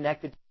 not as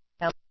connected to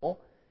the temple,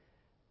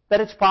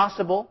 that it's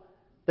possible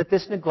that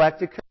this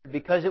neglect occurred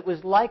because it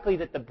was likely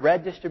that the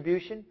bread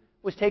distribution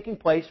was taking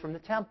place from the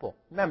temple.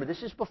 Remember,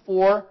 this is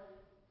before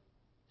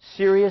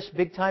serious,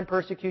 big-time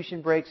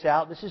persecution breaks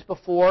out. This is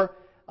before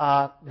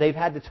they've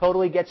had to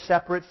totally get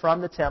separate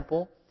from the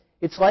temple.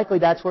 It's likely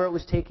that's where it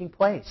was taking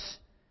place.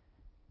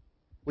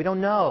 We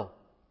don't know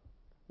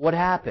what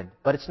happened,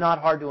 but it's not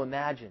hard to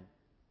imagine.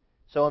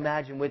 So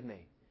imagine with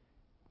me.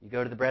 You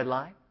go to the bread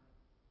line.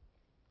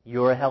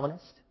 You're a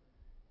Hellenist.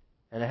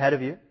 And ahead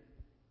of you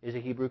is a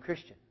Hebrew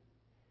Christian.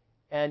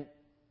 And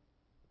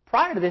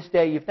prior to this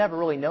day, you've never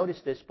really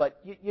noticed this,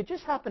 but you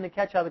just happen to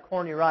catch out of the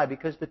corner of your eye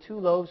because the two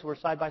loaves were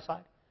side by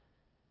side,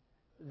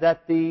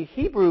 that the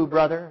Hebrew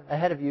brother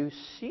ahead of you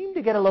seemed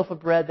to get a loaf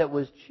of bread that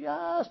was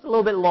just a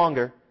little bit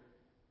longer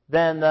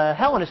than the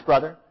Hellenist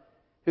brother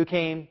who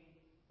came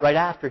right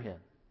after him.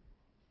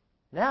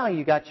 Now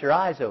you got your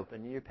eyes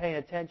open and you're paying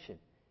attention.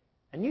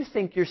 And you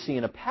think you're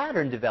seeing a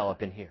pattern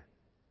develop in here.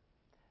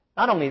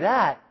 Not only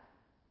that,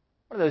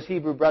 one of those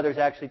Hebrew brothers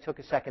actually took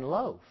a second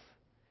loaf.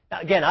 Now,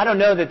 again, I don't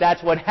know that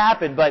that's what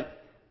happened,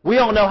 but we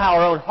all know how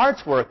our own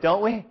hearts work,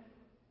 don't we?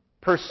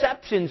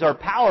 Perceptions are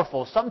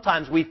powerful.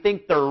 Sometimes we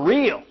think they're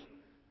real.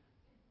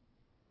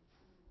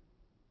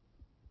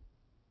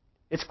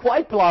 It's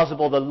quite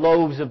plausible the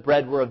loaves of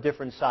bread were of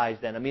different size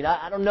then. I mean,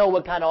 I don't know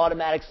what kind of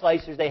automatic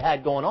slicers they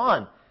had going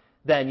on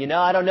then. You know,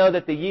 I don't know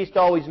that the yeast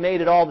always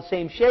made it all the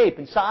same shape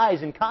and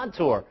size and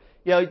contour.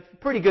 You know,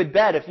 pretty good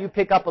bet if you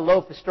pick up a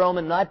loaf of Stroman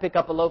and I pick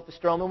up a loaf of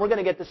Stroman, we're going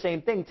to get the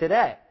same thing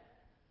today.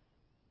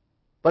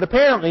 But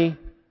apparently,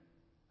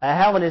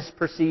 Hellenists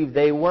perceived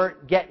they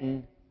weren't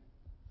getting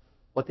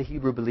what the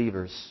Hebrew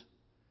believers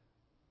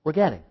were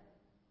getting.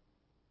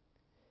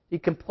 The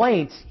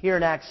complaint here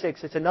in Acts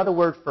 6, it's another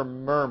word for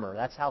murmur.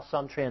 That's how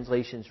some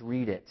translations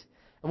read it.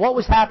 And what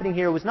was happening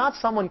here was not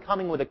someone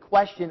coming with a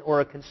question or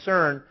a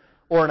concern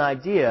or an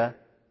idea,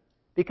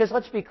 because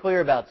let's be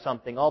clear about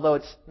something, although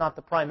it's not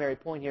the primary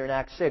point here in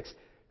Acts 6.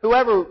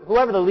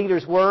 Whoever the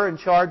leaders were in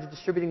charge of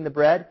distributing the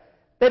bread,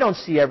 they don't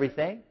see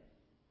everything.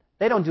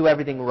 They don't do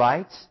everything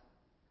right.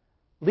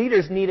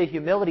 Leaders need a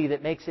humility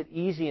that makes it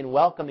easy and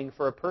welcoming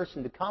for a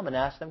person to come and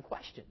ask them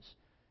questions,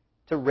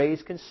 to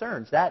raise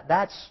concerns.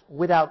 That's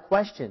without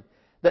question.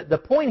 The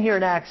point here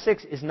in Acts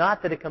 6 is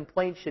not that a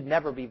complaint should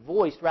never be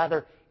voiced.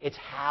 Rather, it's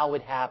how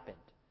it happened.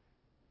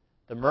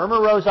 The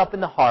murmur rose up in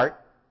the heart.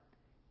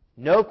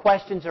 No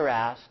questions are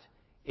asked.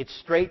 It's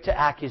straight to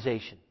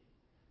accusation.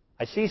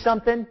 I see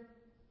something.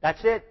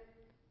 That's it.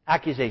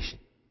 Accusation.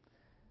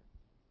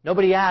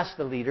 Nobody asked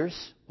the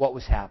leaders what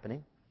was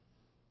happening.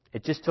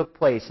 It just took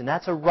place. And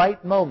that's a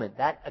right moment.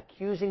 That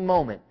accusing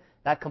moment,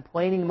 that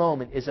complaining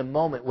moment is a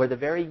moment where the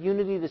very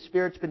unity the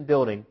Spirit's been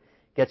building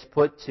gets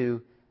put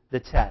to the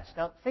test.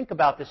 Now, think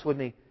about this with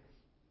me.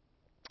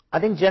 I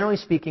think generally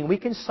speaking, we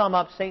can sum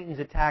up Satan's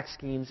attack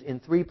schemes in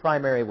three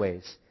primary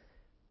ways.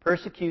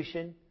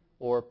 Persecution,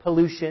 or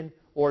pollution,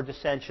 or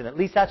dissension. At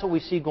least that's what we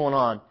see going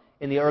on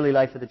in the early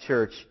life of the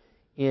church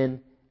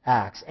in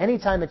Acts.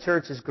 Anytime a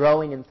church is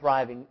growing and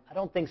thriving, I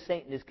don't think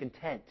Satan is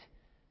content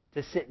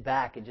to sit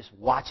back and just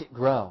watch it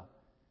grow.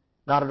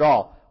 Not at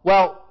all.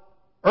 Well,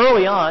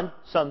 early on,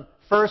 some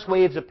first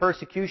waves of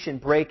persecution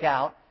break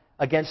out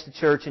against the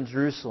church in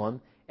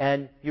Jerusalem.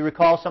 And you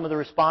recall some of the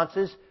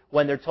responses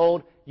when they're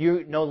told,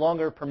 you're no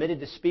longer permitted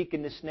to speak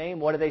in this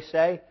name. What do they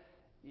say?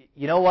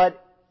 You know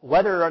what?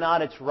 Whether or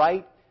not it's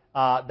right,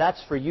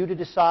 that's for you to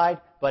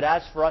decide. But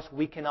as for us,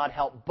 we cannot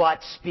help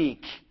but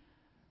speak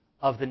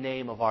of the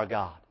name of our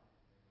God.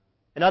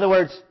 In other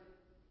words,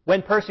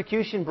 when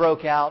persecution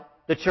broke out,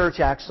 the church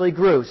actually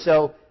grew.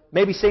 So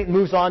maybe Satan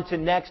moves on to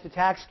next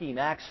attack scheme,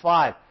 Acts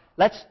 5.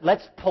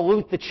 Let's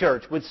pollute the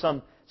church with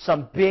some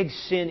big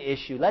sin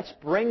issue. Let's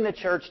bring the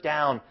church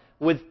down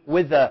with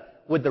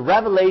the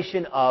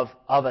revelation of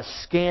a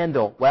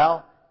scandal.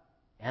 Well,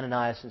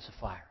 Ananias and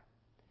Sapphira.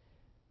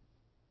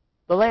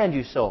 The land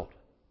you sold.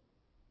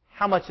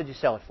 How much did you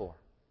sell it for?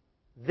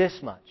 This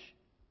much.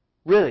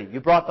 Really? You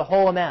brought the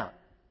whole amount?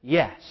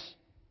 Yes.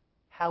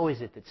 How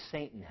is it that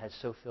Satan has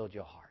so filled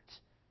your hearts?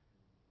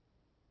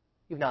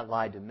 You've not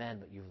lied to men,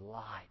 but you've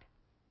lied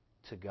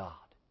to God.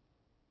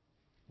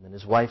 And then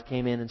his wife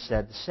came in and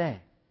said the same.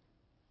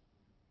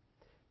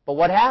 But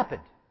what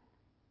happened?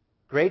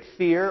 Great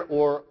fear,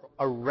 or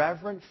a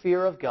reverent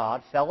fear of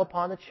God, fell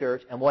upon the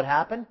church, and what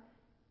happened?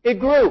 It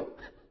grew.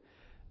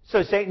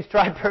 So Satan's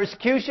tried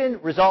persecution,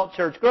 result,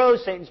 church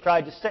grows. Satan's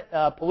tried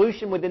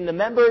pollution within the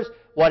members.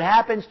 What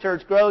happens?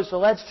 Church grows. So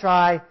let's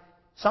try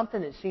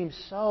something that seems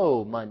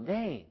so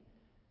mundane.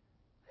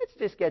 Let's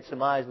just get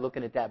some eyes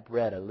looking at that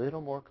bread a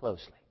little more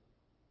closely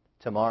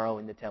tomorrow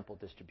in the temple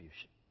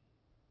distribution.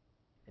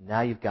 And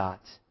now you've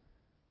got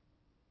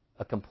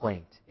a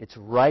complaint. It's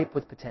ripe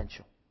with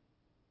potential.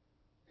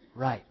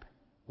 Ripe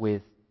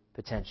with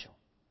potential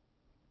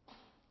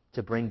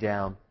to bring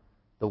down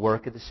the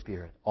work of the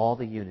Spirit, all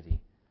the unity,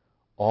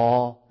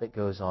 all that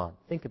goes on.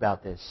 Think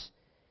about this.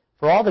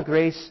 For all the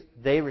grace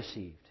they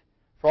received,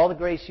 for all the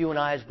grace you and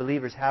I as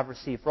believers have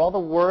received, for all the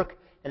work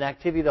and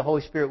activity of the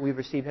Holy Spirit we've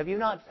received, have you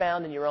not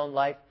found in your own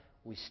life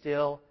we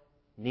still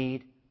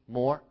need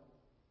more?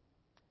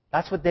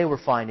 That's what they were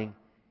finding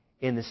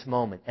in this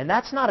moment. And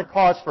that's not a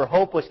cause for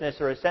hopelessness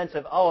or a sense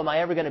of, oh, am I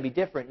ever going to be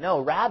different? No,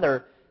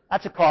 rather,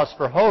 that's a cause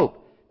for hope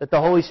that the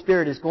Holy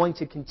Spirit is going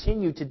to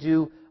continue to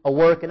do a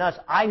work in us.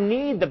 I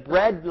need the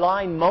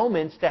breadline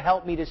moments to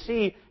help me to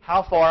see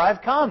how far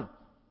I've come.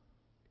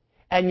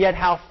 And yet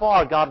how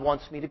far God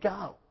wants me to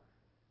go.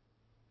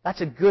 That's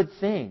a good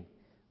thing.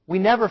 We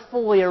never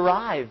fully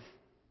arrive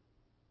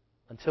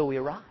until we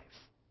arrive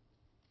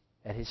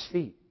at His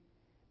feet.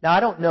 Now, I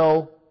don't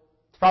know,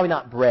 it's probably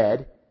not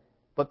bread,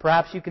 but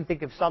perhaps you can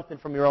think of something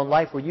from your own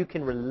life where you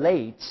can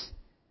relate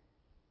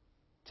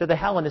to the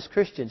Hellenist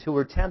Christians who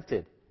were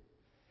tempted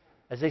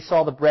as they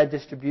saw the bread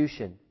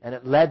distribution, and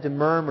it led to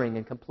murmuring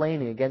and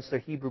complaining against their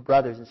Hebrew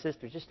brothers and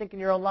sisters. Just think in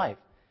your own life.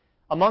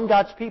 Among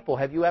God's people,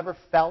 have you ever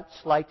felt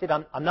slighted?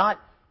 I'm not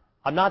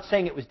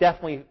saying it was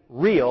definitely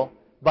real,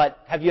 but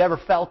have you ever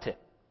felt it?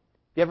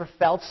 Have you ever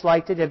felt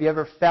slighted? Have you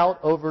ever felt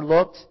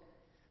overlooked?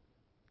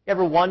 You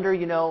ever wonder,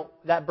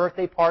 that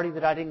birthday party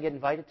that I didn't get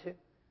invited to?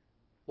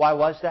 Why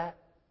was that?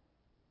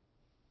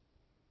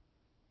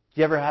 Did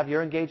you ever have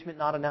your engagement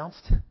not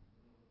announced?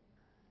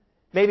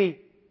 Maybe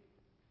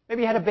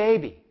you had a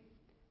baby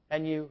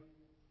and you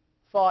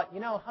thought,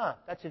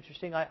 that's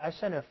interesting. I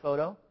sent a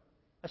photo.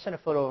 I sent a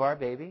photo of our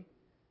baby.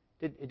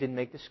 It didn't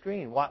make the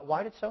screen.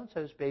 Why did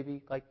so-and-so's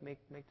baby make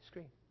the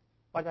screen?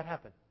 Why did that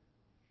happen?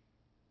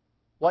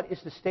 What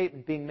is the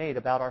statement being made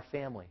about our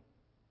family?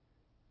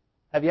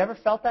 Have you ever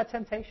felt that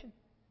temptation?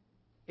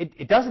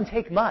 It doesn't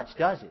take much,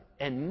 does it?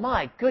 And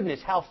my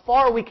goodness, how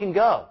far we can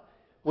go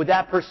with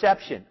that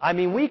perception. I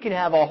mean, we can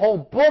have a whole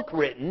book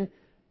written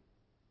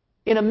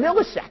in a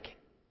millisecond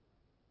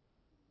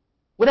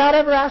without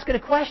ever asking a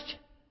question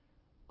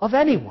of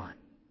anyone.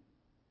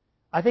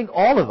 I think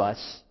all of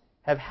us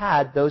have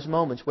had those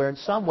moments where in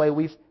some way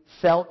we've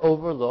felt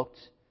overlooked,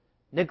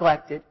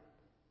 neglected,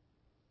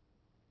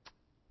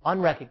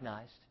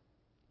 unrecognized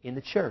in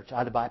the church,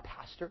 either by a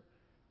pastor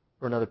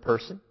or another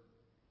person.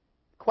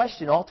 The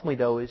question ultimately,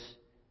 though, is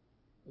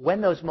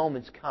when those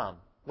moments come,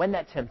 when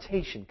that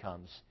temptation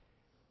comes,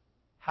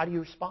 how do you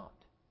respond?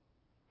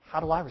 How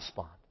do I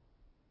respond?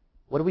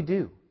 What do we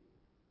do?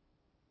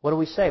 What do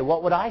we say?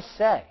 What would I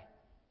say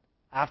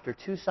after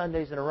 2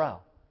 Sundays in a row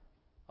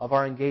of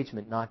our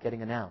engagement not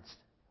getting announced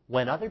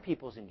when other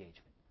people's engagement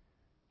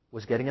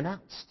was getting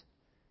announced?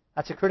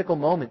 That's a critical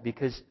moment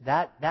because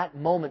that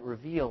moment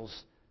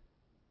reveals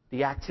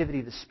the activity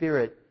of the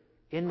Spirit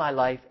in my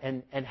life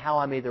and how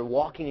I'm either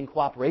walking in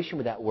cooperation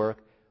with that work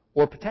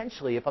or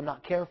potentially, if I'm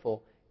not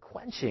careful,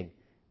 quenching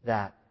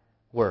that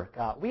work.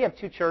 We have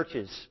 2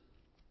 churches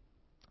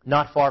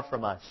not far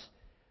from us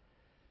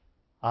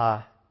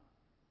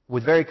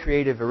with very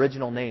creative,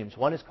 original names.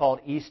 One is called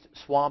East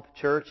Swamp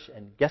Church,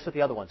 and guess what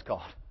the other one's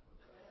called?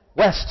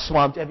 West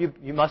Swamp.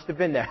 You must have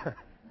been there.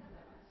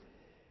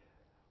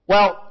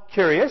 Well,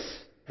 curious.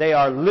 They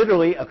are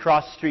literally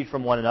across the street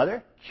from one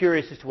another.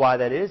 Curious as to why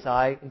that is,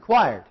 I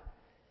inquired.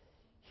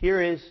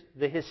 Here is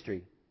the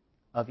history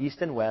of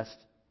East and West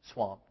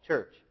Swamp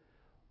Church.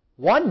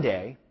 One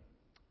day,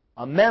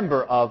 a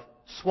member of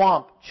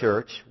Swamp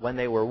Church, when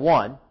they were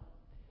one,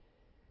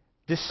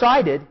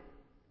 decided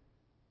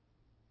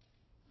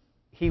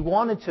he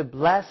wanted to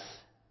bless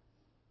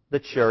the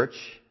church,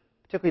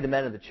 particularly the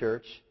men of the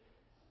church,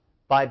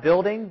 by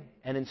building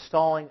and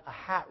installing a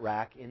hat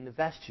rack in the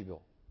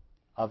vestibule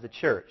of the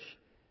church.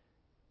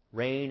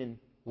 Rain and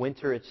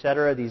winter,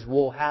 etc., these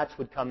wool hats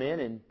would come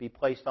in and be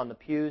placed on the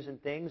pews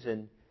and things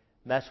and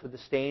mess with the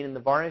stain and the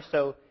varnish.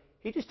 So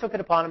he just took it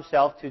upon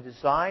himself to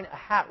design a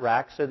hat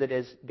rack so that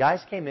as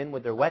guys came in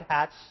with their wet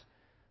hats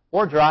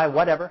or dry,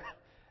 whatever,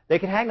 they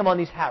could hang them on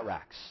these hat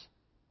racks.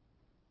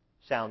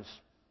 Sounds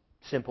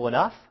simple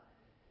enough.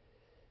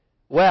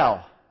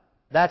 Well,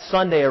 that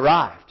Sunday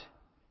arrived.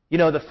 You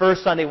know, the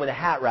first Sunday when the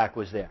hat rack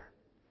was there.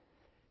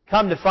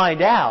 Come to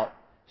find out,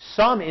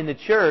 some in the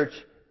church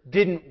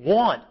didn't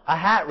want a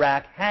hat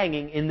rack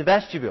hanging in the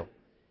vestibule.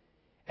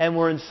 And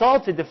were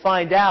insulted to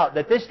find out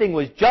that this thing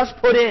was just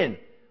put in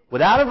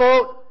without a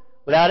vote,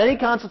 without any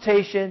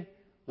consultation,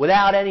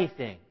 without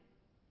anything.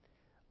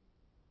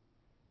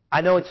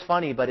 I know it's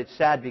funny, but it's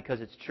sad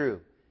because it's true.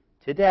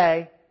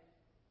 Today,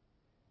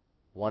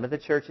 one of the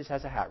churches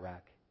has a hat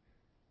rack,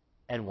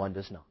 and one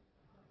does not.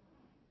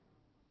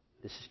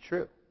 This is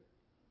true.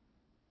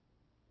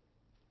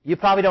 You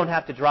probably don't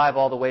have to drive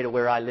all the way to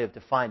where I live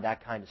to find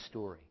that kind of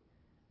story.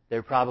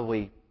 They're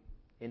probably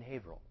in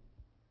Haverhill.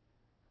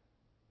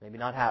 Maybe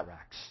not hat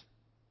racks.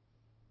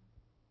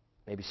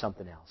 Maybe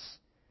something else.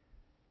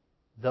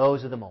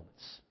 Those are the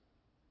moments.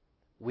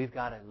 We've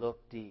got to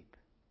look deep.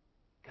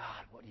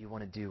 God, what do you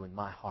want to do in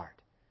my heart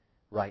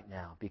right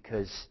now?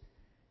 Because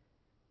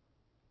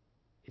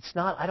it's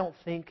not, I don't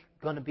think,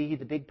 going to be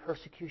the big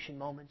persecution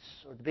moments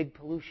or the big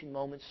pollution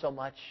moments so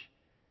much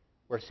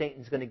where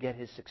Satan's going to get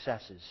his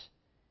successes.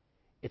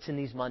 It's in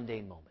these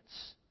mundane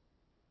moments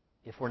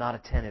if we're not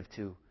attentive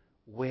to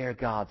where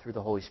God, through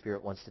the Holy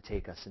Spirit, wants to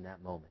take us in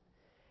that moment.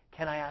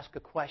 Can I ask a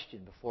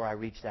question before I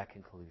reach that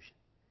conclusion?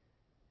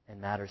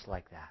 And matters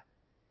like that.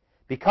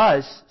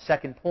 Because,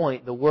 second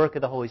point, the work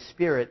of the Holy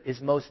Spirit is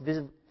most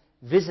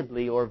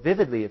visibly or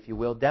vividly, if you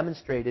will,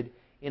 demonstrated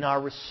in our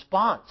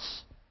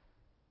response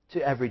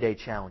to everyday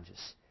challenges.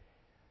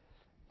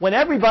 When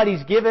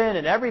everybody's given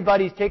and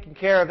everybody's taking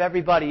care of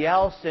everybody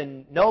else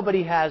and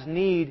nobody has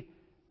need,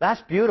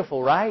 that's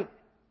beautiful, right?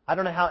 I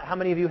don't know how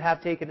many of you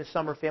have taken a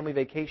summer family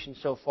vacation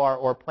so far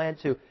or plan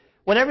to.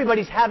 When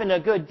everybody's having a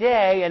good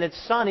day and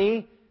it's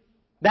sunny,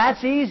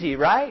 that's easy,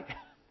 right?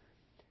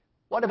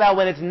 What about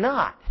when it's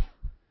not?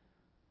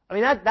 I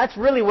mean, that's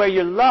really where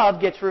your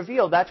love gets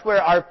revealed. That's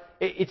where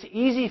it's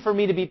easy for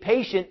me to be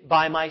patient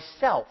by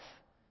myself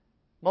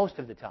most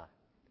of the time.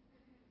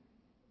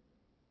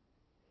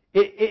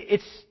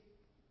 It's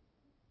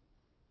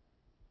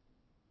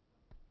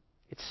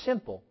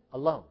simple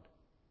alone.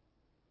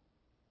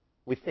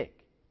 We think.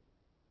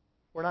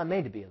 We're not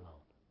made to be alone.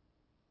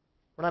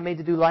 We're not made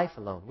to do life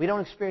alone. We don't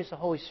experience the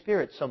Holy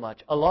Spirit so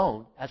much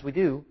alone as we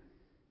do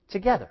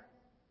together.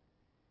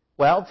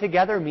 Well,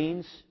 together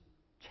means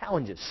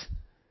challenges.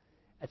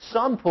 At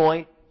some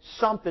point,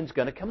 something's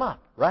going to come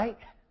up, right?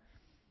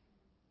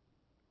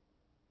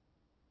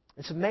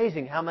 It's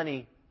amazing how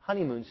many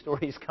honeymoon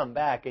stories come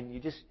back, and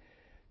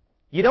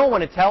you don't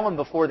want to tell them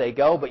before they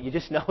go, but you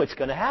just know it's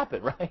going to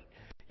happen, right?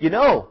 You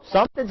know,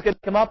 something's going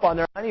to come up on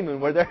their honeymoon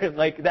where they're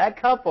like,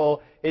 that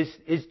couple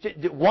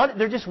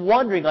they're just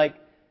wondering, like,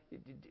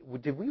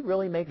 did we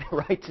really make the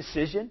right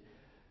decision?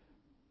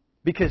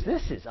 Because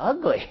this is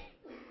ugly.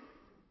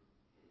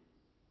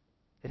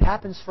 It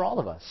happens for all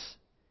of us.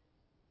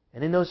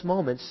 And in those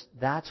moments,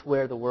 that's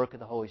where the work of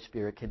the Holy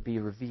Spirit can be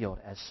revealed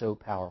as so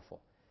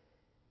powerful.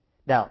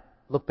 Now,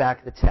 look back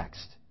at the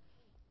text.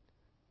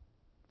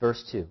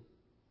 Verse 2.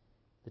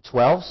 The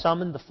 12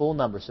 summoned the full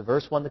number. So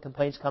verse 1, the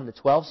complaints come. The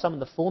 12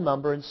 summoned the full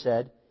number and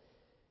said,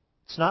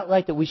 "It's not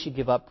right that we should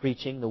give up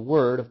preaching the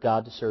word of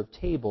God to serve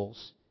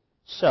tables.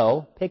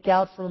 So, pick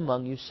out from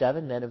among you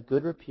 7 men of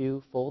good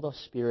repute, full of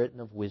spirit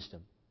and of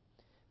wisdom,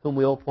 whom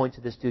we will appoint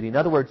to this duty." In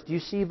other words, do you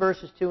see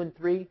verses 2 and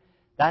 3?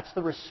 That's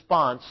the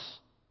response.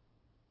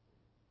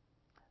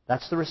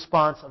 That's the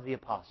response of the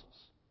apostles.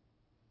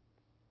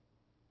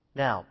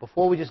 Now,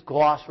 before we just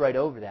gloss right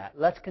over that,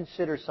 let's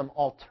consider some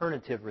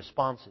alternative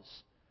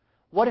responses.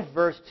 What if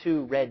verse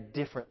 2 read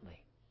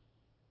differently?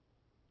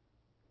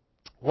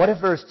 What if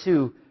verse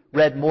 2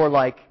 read more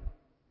like,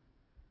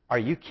 "Are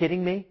you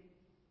kidding me?"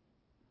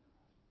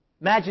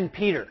 Imagine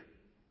Peter.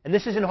 And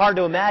this isn't hard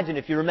to imagine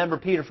if you remember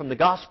Peter from the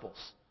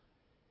Gospels.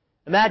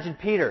 Imagine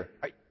Peter.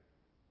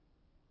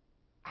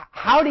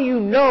 How do you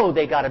know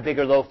they got a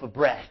bigger loaf of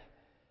bread?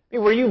 I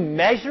mean, were you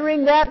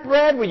measuring that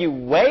bread? Were you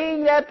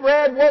weighing that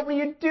bread? What were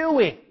you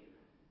doing?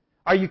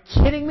 Are you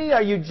kidding me?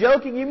 Are you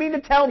joking? You mean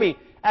to tell me,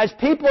 as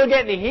people are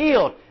getting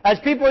healed, as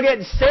people are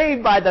getting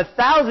saved by the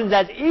thousands,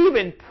 as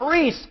even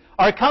priests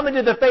are coming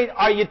to the faith,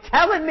 are you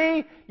telling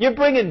me you're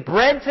bringing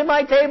bread to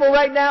my table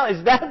right now?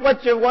 Is that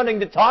what you're wanting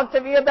to talk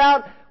to me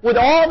about? With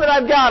all that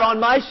I've got on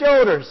my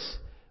shoulders,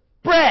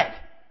 bread.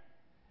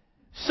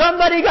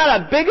 Somebody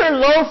got a bigger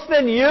loaf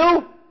than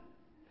you?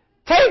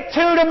 Take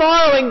 2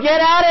 tomorrow and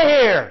get out of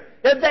here.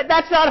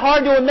 That's not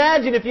hard to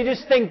imagine if you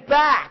just think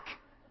back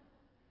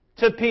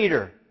to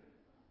Peter.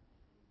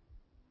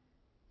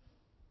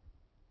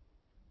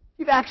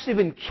 You've actually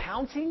been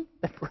counting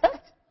the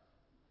bread?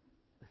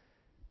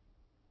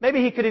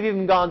 Maybe he could have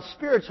even gone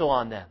spiritual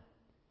on them.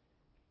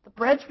 The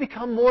bread's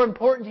become more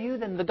important to you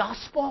than the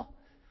gospel?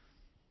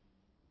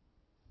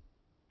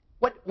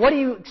 What do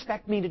you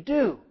expect me to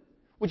do?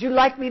 Would you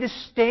like me to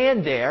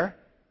stand there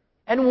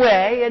and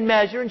weigh and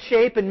measure and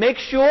shape and make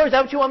sure? Is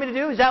that what you want me to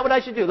do? Is that what I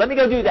should do? Let me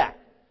go do that.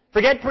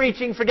 Forget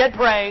preaching, forget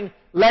praying.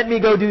 Let me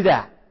go do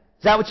that.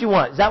 Is that what you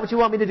want? Is that what you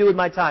want me to do with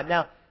my time?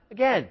 Now,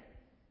 again,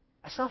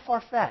 that's not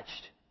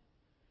far-fetched.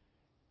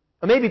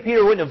 Or maybe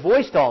Peter wouldn't have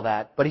voiced all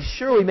that, but he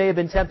surely may have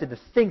been tempted to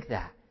think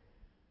that.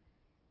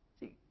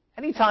 See,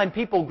 anytime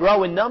people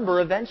grow in number,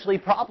 eventually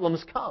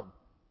problems come.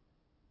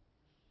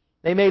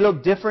 They may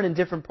look different in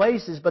different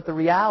places, but the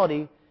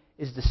reality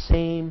is the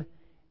same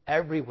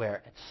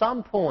everywhere. At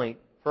some point,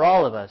 for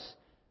all of us,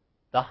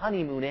 the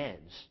honeymoon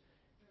ends,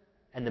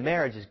 and the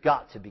marriage has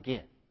got to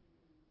begin.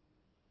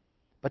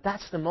 But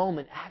that's the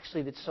moment,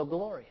 actually, that's so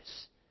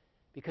glorious,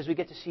 because we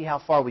get to see how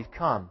far we've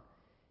come,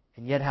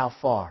 and yet how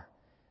far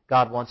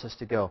God wants us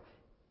to go.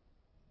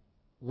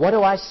 What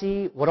do I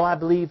see? What do I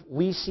believe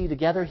we see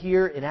together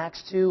here in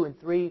Acts 2 and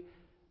 3?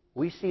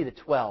 We see the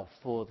 12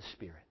 full of the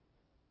Spirit.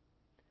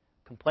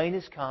 Complaint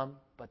has come,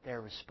 but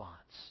their response.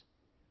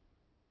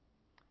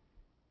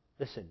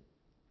 Listen,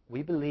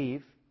 we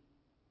believe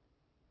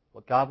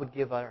what God would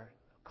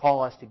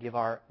call us to give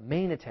our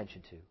main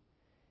attention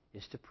to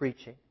is to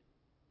preaching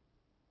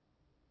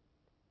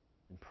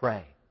and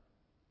praying.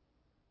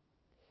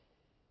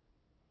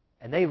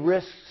 And they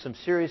risk some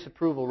serious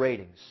approval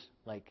ratings,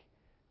 like,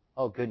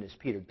 "Oh goodness,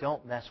 Peter,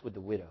 don't mess with the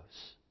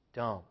widows.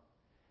 Don't.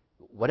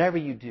 Whatever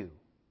you do,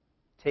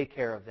 take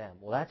care of them."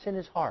 Well, that's in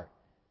his heart,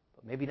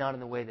 but maybe not in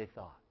the way they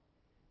thought.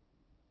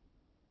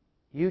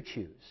 You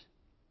choose.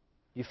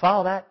 You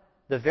follow that?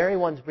 The very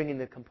ones bringing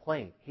the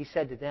complaint, he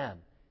said to them,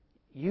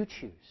 you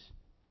choose.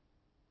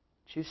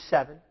 Choose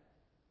 7,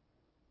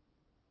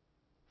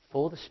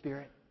 full of the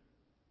Spirit,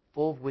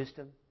 full of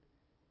wisdom,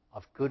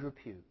 of good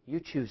repute.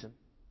 You choose them.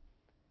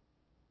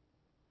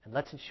 And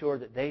let's ensure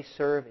that they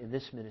serve in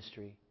this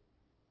ministry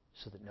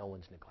so that no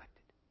one's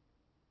neglected.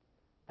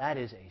 That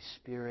is a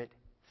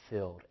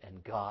Spirit-filled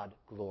and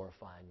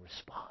God-glorifying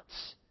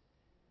response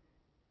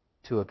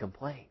to a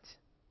complaint.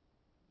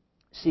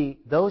 See,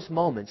 those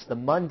moments, the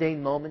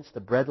mundane moments,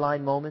 the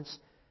breadline moments,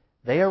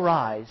 they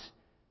arise,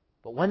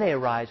 but when they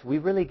arise, we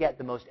really get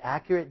the most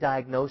accurate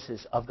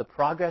diagnosis of the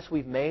progress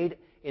we've made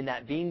in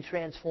that being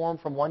transformed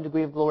from one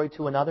degree of glory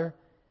to another,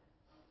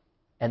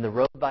 and the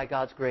road by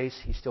God's grace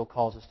He still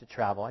calls us to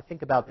travel. I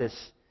think about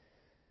this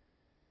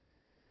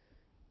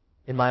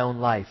in my own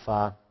life.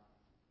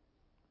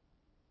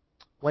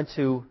 Went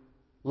to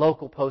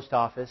local post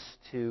office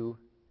to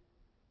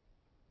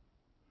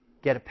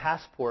get a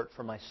passport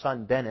for my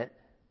son Bennett,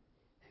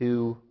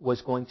 who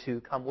was going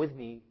to come with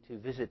me to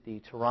visit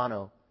the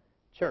Toronto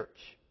church.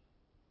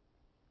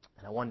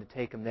 And I wanted to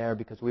take him there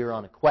because we were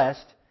on a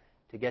quest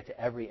to get to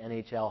every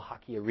NHL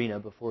hockey arena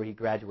before he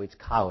graduates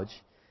college,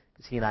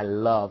 because he and I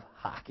love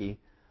hockey.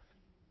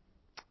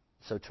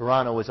 So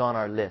Toronto was on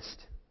our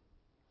list.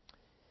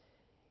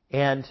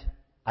 And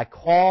I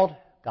called,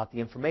 got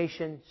the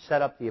information,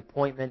 set up the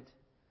appointment,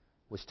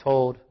 was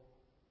told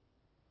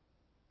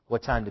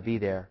what time to be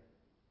there.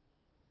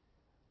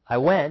 I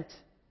went,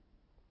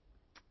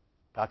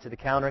 got to the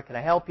counter, "Can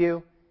I help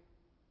you?"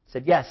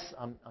 Said, "Yes,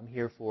 I'm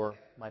here for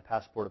my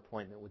passport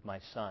appointment with my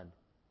son."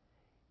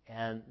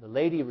 And the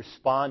lady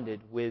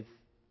responded with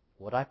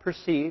what I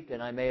perceived,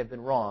 and I may have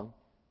been wrong,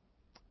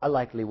 I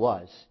likely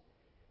was.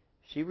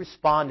 She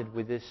responded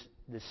with this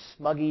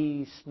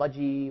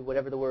smudgy,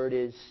 whatever the word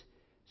is,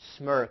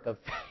 smirk of,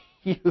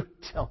 you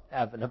don't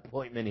have an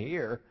appointment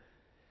here.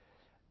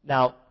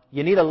 Now,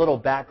 you need a little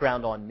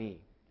background on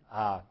me.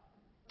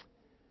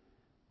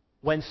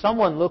 When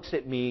someone looks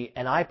at me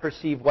and I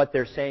perceive what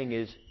they're saying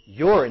is,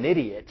 you're an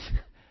idiot,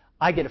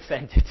 I get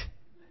offended.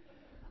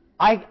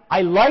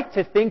 I like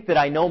to think that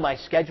I know my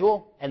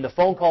schedule and the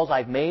phone calls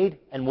I've made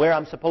and where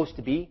I'm supposed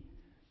to be.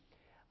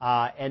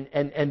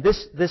 And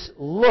this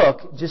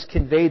look just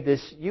conveyed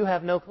this, you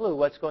have no clue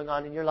what's going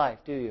on in your life,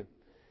 do you?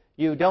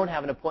 You don't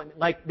have an appointment.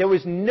 Like, there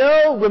was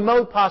no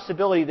remote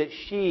possibility that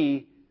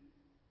she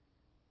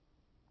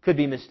could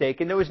be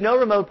mistaken. There was no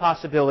remote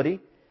possibility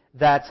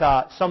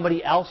that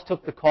somebody else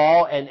took the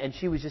call and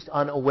she was just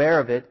unaware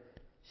of it.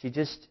 She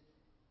just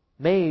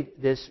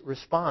made this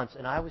response,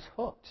 and I was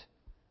hooked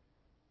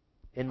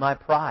in my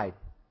pride,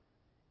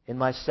 in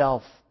my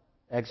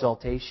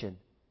self-exaltation.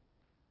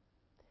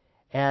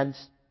 And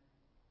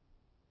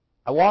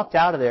I walked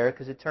out of there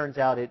because it turns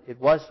out it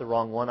was the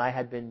wrong one.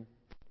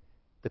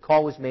 The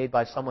call was made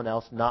by someone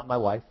else, not my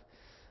wife,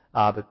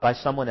 but by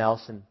someone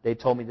else, and they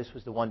told me this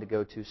was the one to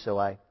go to, so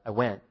I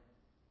went.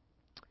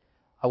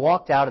 I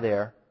walked out of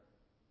there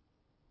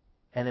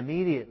and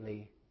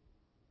immediately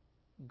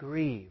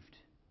grieved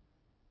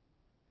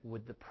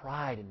with the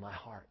pride in my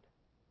heart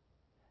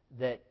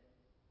that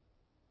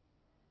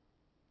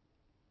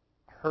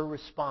her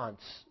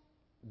response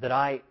that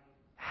I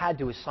had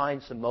to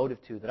assign some motive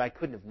to that I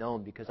couldn't have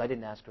known because I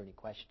didn't ask her any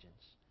questions.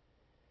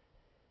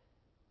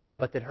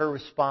 But that her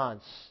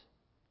response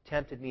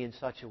tempted me in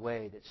such a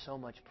way that so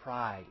much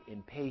pride,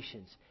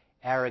 impatience,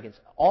 arrogance,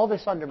 all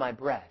this under my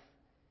breath,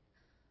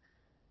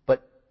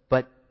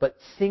 but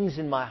things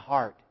in my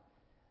heart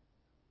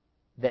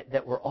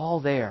that were all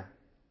there.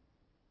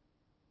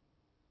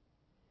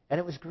 And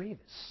it was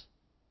grievous.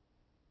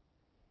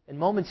 And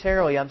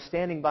momentarily, I'm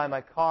standing by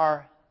my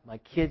car. My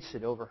kids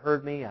had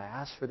overheard me. I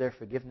asked for their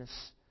forgiveness.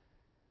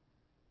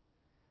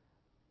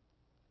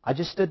 I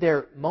just stood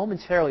there.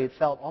 Momentarily, it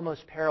felt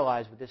almost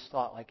paralyzed with this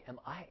thought, like, am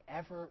I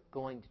ever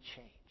going to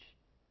change?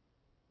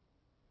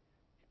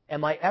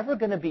 Am I ever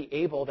going to be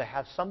able to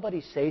have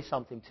somebody say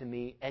something to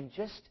me and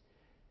just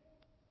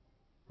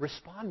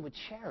respond with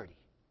charity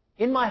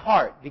in my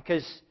heart?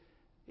 Because,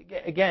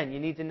 again, you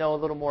need to know a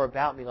little more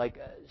about me. Like,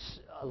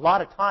 a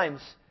lot of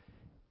times,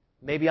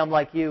 maybe I'm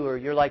like you or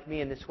you're like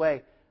me in this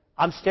way.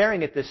 I'm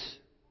staring at this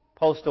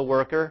postal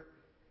worker.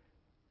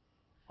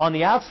 On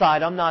the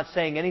outside, I'm not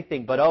saying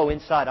anything, but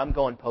inside, I'm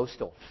going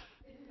postal.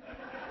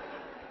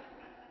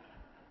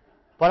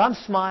 But I'm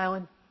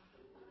smiling.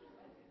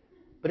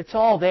 But it's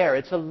all there.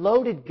 It's a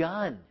loaded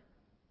gun.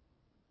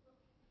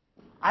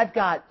 I've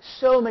got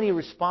so many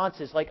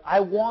responses. Like,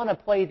 I want to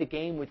play the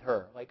game with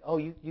her. Like,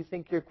 you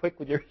think you're quick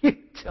with your... You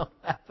don't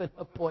have an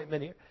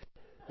appointment here.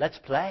 Let's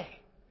play.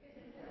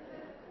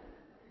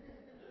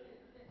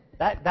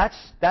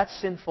 That's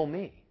sinful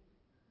me.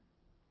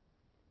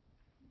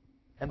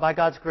 And by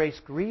God's grace,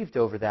 grieved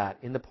over that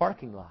in the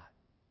parking lot.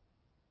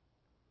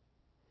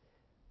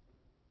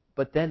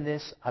 But then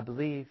this, I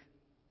believe,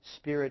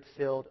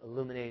 Spirit-filled,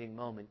 illuminating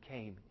moment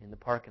came in the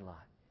parking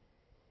lot.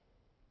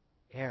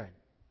 Aaron,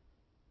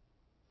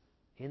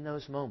 in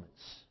those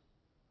moments,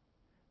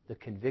 the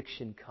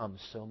conviction comes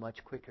so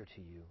much quicker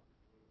to you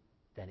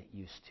than it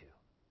used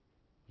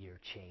to. You're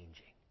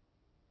changing.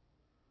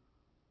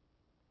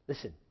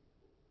 Listen,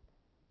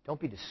 don't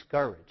be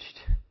discouraged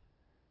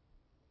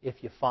if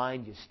you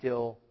find you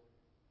still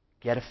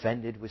get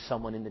offended with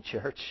someone in the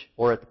church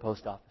or at the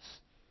post office.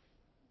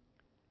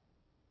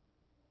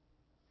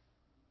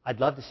 I'd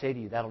love to say to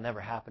you that'll never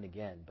happen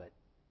again, but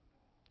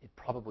it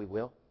probably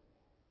will.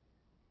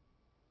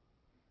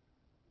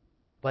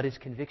 But is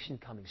conviction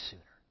coming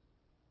sooner?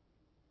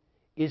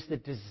 Is the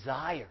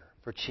desire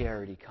for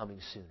charity coming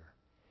sooner?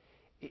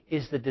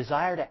 Is the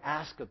desire to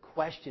ask a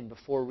question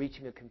before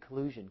reaching a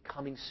conclusion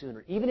coming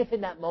sooner? Even if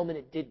in that moment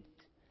it didn't.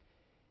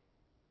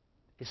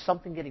 Is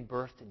something getting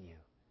birthed in you?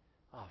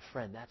 Oh,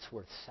 friend, that's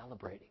worth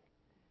celebrating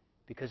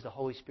because the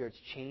Holy Spirit's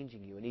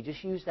changing you. And He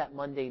just used that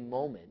mundane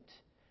moment,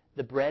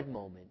 the bread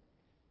moment,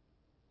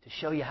 to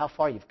show you how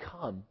far you've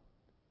come.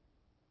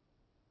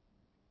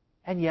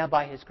 And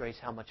by His grace,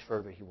 how much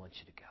further He wants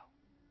you to go.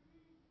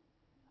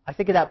 I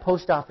think of that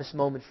post office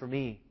moment for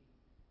me.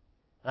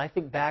 And I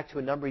think back to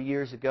a number of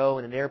years ago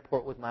in an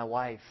airport with my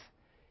wife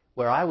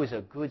where I was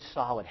a good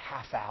solid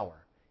half hour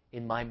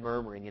in my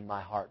murmuring in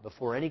my heart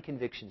before any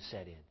conviction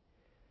set in.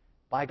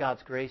 By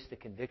God's grace, the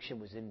conviction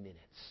was in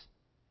minutes.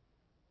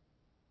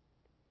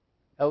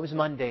 It was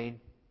mundane.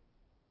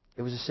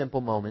 It was a simple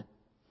moment.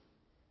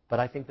 But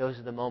I think those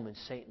are the moments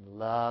Satan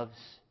loves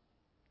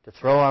to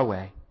throw our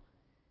way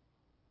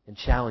and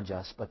challenge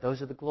us. But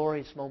those are the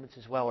glorious moments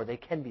as well, or they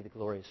can be the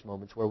glorious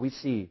moments where we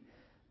see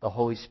the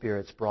Holy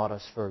Spirit's brought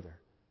us further.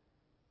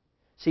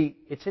 See,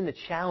 it's in the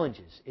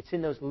challenges. It's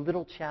in those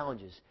little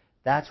challenges.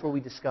 That's where we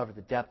discover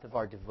the depth of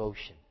our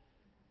devotion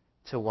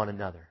to one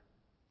another,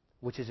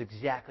 which is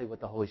exactly what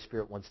the Holy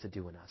Spirit wants to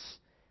do in us.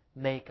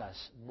 Make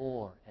us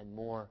more and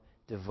more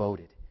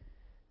devoted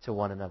to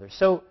one another.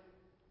 So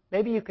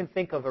maybe you can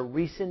think of a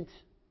recent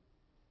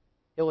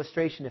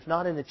illustration, if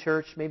not in the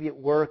church, maybe at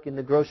work, in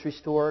the grocery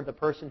store, the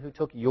person who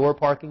took your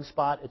parking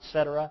spot,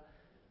 etc.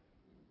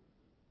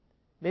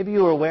 Maybe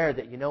you were aware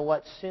that, you know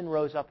what, sin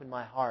rose up in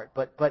my heart,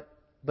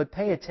 but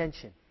pay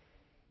attention.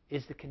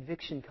 Is the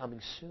conviction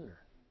coming sooner?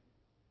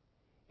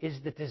 Is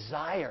the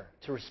desire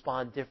to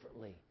respond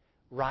differently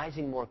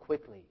rising more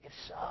quickly? If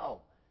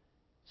so,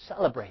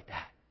 celebrate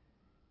that.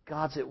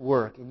 God's at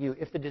work in you.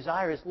 If the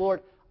desire is,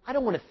 Lord, I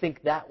don't want to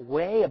think that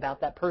way about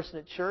that person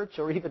at church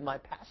or even my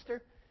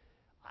pastor.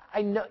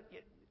 I know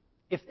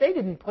if they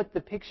didn't put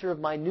the picture of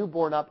my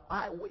newborn up,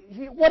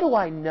 what do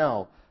I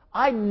know?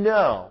 I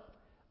know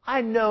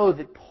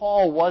that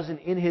Paul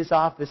wasn't in his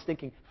office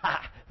thinking,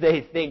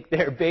 they think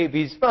their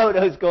baby's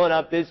photo's going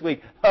up this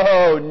week.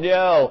 Oh,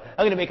 no. I'm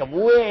going to make them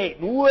wait.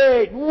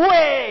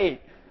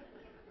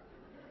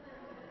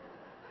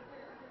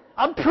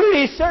 I'm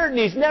pretty certain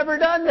he's never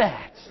done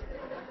that.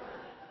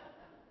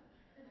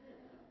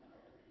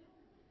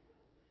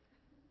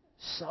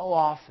 So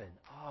often,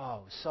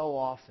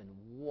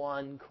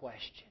 one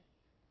question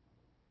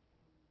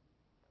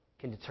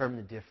can determine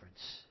the difference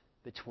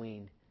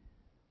between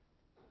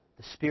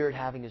the Spirit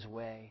having His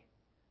way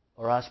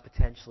or us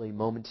potentially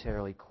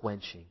momentarily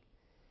quenching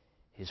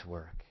His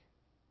work.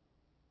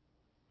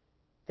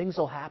 Things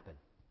will happen.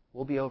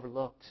 We'll be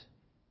overlooked.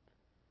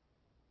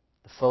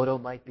 The photo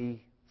might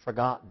be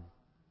forgotten.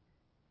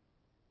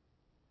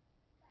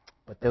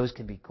 But those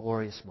can be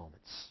glorious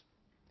moments.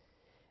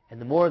 And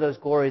the more of those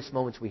glorious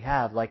moments we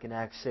have, like in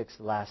Acts 6,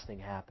 the last thing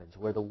happens,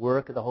 where the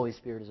work of the Holy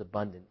Spirit is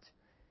abundant,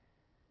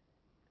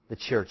 the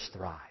church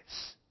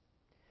thrives.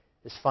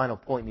 This final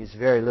point needs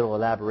very little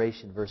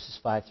elaboration, verses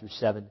 5 through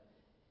 7.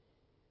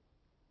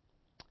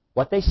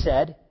 What they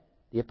said,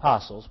 the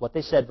apostles, what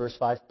they said, verse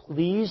 5,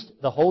 pleased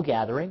the whole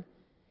gathering,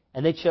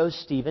 and they chose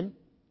Stephen,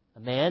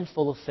 a man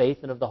full of faith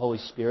and of the Holy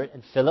Spirit,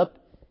 and Philip,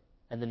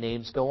 and the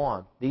names go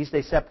on. These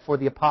they set before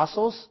the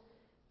apostles.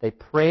 They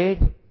prayed,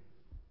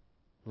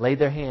 laid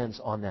their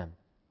hands on them.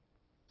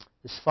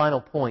 This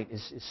final point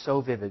is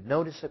so vivid.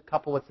 Notice a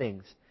couple of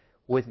things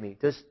with me.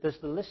 Does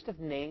the list of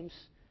names,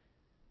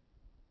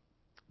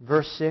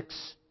 verse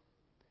 6,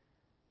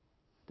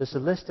 does the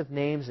list of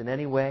names in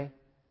any way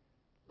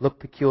look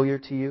peculiar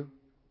to you?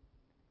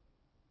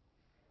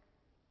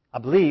 I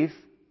believe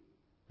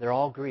they're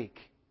all Greek.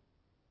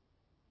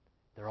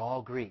 They're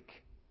all Greek.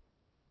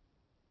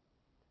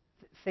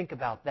 Think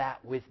about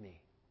that with me.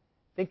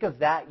 Think of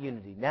that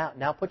unity.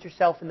 Now put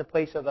yourself in the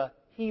place of a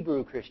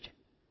Hebrew Christian.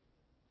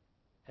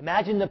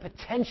 Imagine the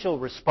potential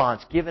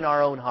response given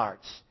our own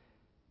hearts.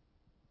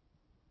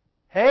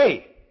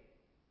 Hey!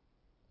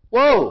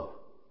 Whoa!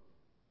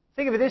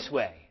 Think of it this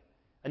way.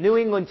 A New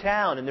England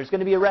town, and there's going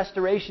to be a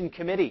restoration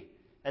committee,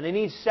 and they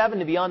need 7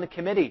 to be on the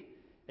committee.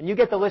 And you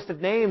get the list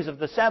of names of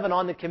the 7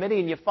 on the committee,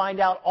 and you find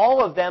out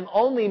all of them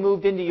only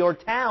moved into your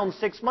town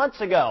 6 months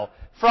ago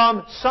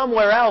from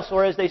somewhere else,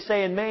 or as they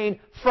say in Maine,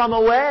 from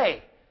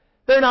away.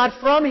 They're not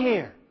from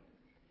here.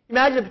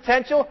 Imagine the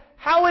potential.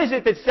 How is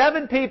it that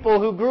 7 people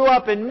who grew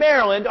up in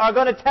Maryland are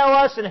going to tell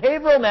us in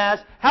Haverhill, Mass,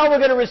 how we're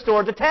going to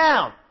restore the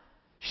town?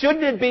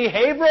 Shouldn't it be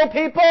Haverhill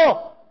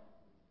people?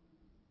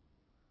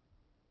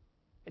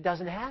 It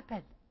doesn't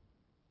happen.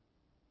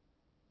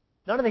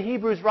 None of the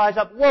Hebrews rise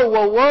up,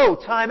 whoa,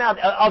 time out.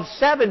 Of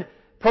 7,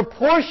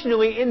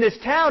 proportionally in this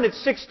town,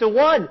 it's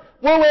 6-1.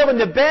 We're willing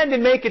to bend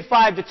and make it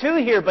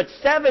 5-2 here, but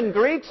 7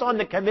 Greeks on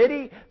the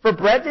committee for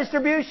bread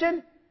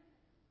distribution?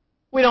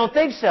 We don't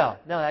think so.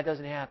 No, that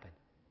doesn't happen.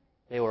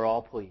 They were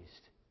all pleased.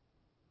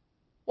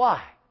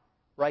 Why?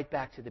 Right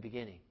back to the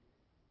beginning.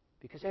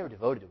 Because they were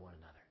devoted to one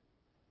another.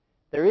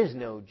 There is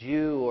no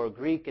Jew or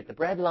Greek at the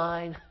bread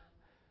line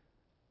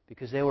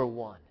because they were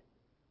one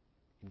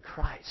in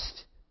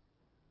Christ.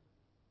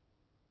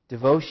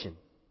 Devotion.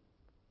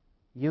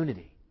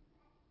 Unity.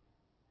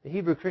 The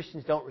Hebrew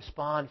Christians don't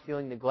respond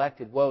feeling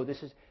neglected. Whoa,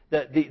 this is...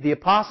 The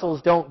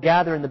apostles don't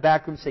gather in the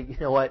back room and say, you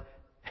know what?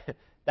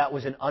 That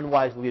was an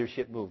unwise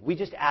leadership move. We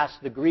just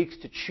asked the Greeks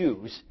to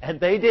choose, and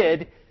they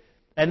did,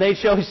 and they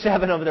chose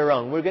 7 of their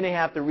own. We're going to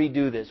have to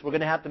redo this. We're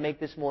going to have to make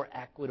this more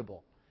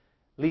equitable.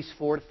 At least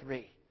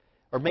 4-3.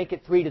 Or make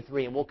it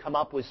 3-3, and we'll come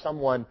up with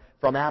someone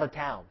from out of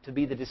town to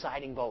be the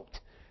deciding vote.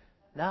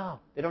 No,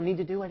 they don't need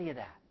to do any of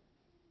that.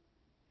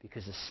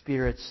 Because the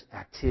Spirit's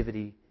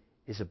activity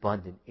is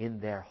abundant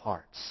in their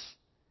hearts.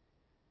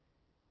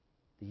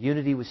 The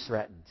unity was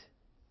threatened,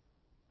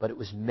 but it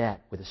was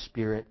met with a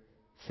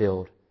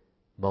Spirit-filled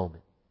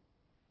moment.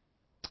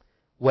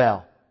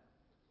 Well,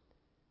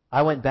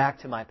 I went back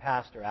to my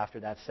pastor after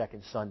that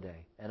second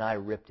Sunday, and I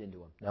ripped into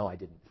him. No, I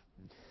didn't.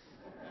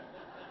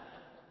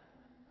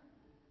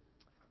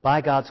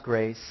 By God's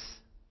grace,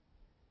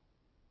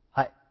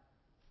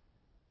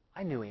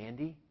 I knew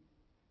Andy.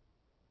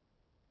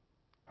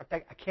 In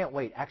fact, I can't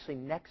wait. Actually,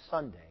 next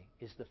Sunday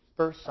is the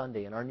first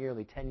Sunday in our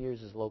nearly 10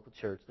 years as a local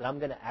church that I'm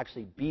going to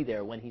actually be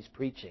there when he's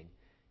preaching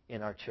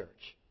in our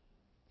church.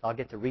 So I'll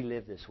get to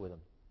relive this with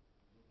him.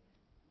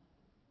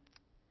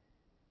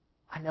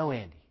 I know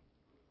Andy.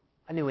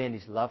 I knew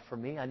Andy's love for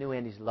me. I knew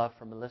Andy's love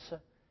for Melissa.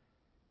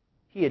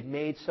 he had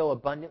made so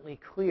abundantly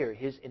clear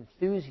his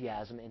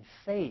enthusiasm and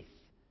faith.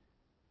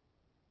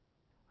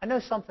 I know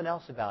something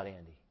else about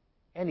Andy.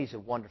 Andy's a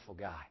wonderful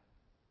guy.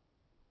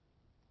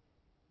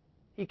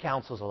 He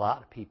counsels a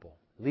lot of people.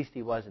 At least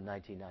he was in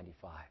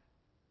 1995.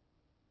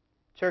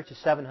 Church of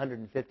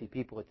 750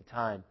 people at the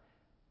time.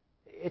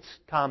 It's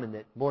common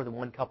that more than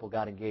one couple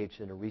got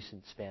engaged in a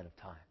recent span of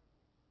time.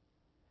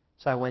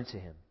 So I went to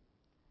him,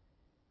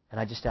 and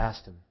I just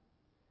asked him,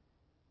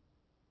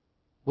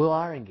 will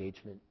our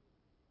engagement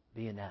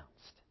be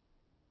announced?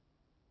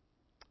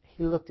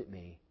 He looked at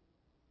me,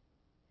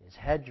 his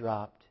head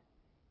dropped,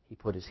 he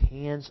put his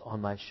hands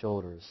on my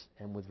shoulders,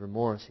 and with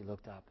remorse he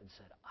looked up and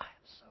said, I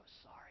am so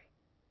sorry.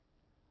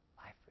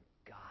 I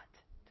forgot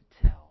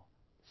to tell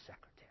the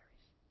secretaries.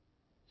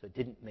 So it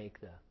didn't make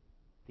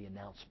the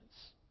announcements.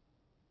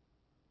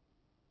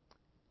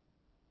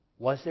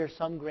 Was there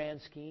some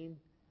grand scheme?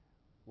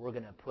 We're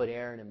going to put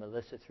Aaron and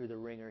Melissa through the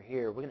ringer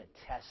here. We're going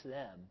to test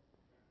them.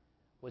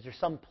 Was there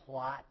some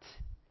plot?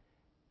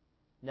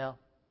 No.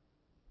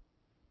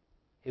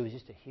 It was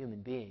just a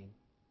human being,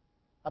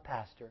 a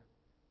pastor,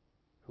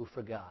 who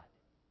forgot.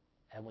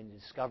 And when he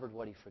discovered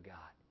what he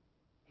forgot,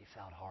 he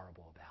felt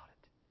horrible about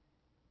it.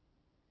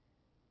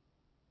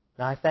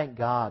 Now, I thank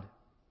God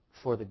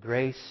for the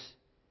grace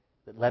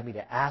that led me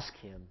to ask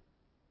him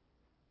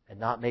and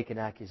not make an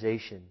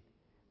accusation.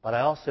 But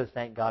I also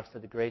thank God for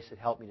the grace that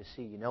helped me to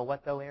see, you know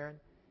what though, Aaron?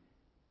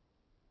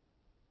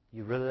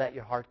 You really let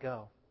your heart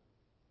go.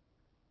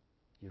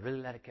 You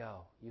really let it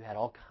go. You had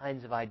all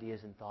kinds of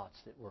ideas and thoughts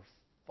that were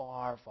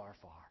far, far,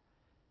 far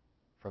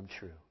from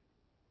true.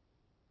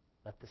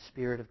 Let the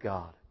Spirit of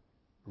God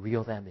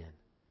reel them in,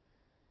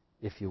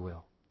 if you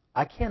will.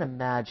 I cannot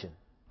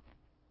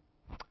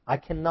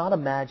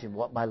imagine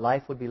what my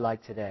life would be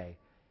like today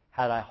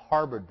had I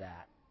harbored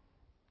that,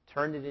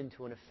 turned it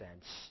into an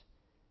offense,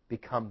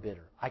 become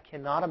bitter. I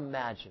cannot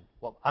imagine.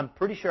 Well, I'm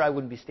pretty sure I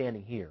wouldn't be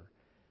standing here.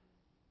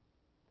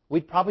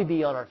 We'd probably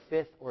be on our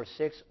 5th or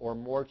 6th or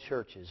more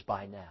churches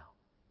by now.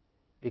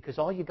 Because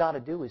all you got to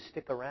do is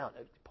stick around.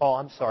 Paul,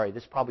 I'm sorry,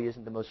 this probably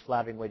isn't the most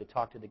flattering way to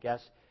talk to the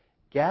guests.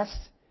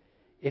 Guests,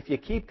 if you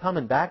keep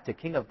coming back to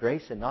King of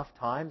Grace enough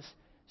times,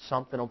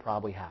 something will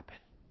probably happen.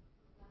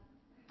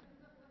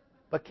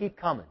 But keep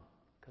coming,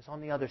 because on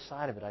the other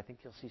side of it, I think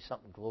you'll see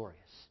something glorious.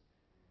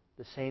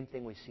 The same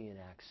thing we see in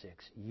Acts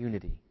 6,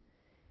 unity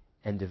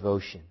and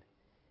devotion.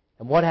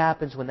 And what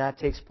happens when that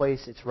takes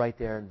place? It's right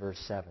there in verse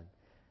 7.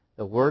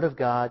 The Word of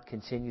God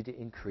continued to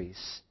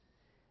increase.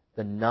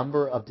 The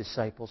number of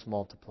disciples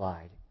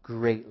multiplied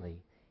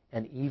greatly,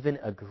 and even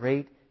a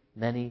great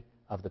many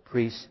of the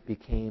priests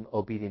became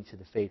obedient to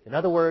the faith. In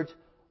other words,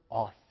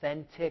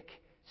 authentic,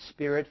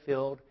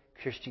 Spirit-filled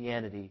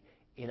Christianity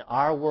in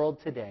our world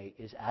today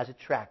is as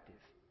attractive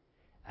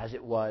as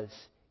it was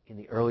in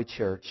the early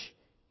church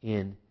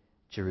in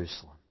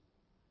Jerusalem.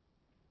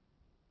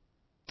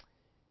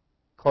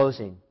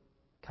 Closing,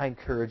 can I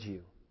encourage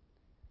you?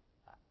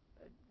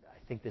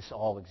 I think this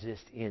all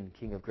exists in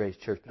King of Grace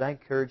Church, but I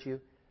encourage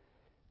you,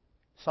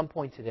 some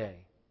point today,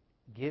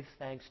 give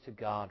thanks to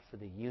God for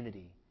the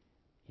unity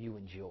you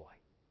enjoy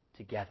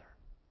together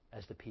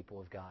as the people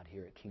of God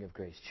here at King of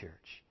Grace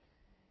Church.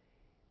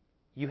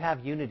 You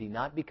have unity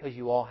not because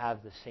you all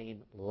have the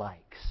same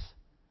likes.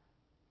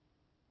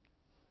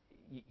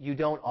 You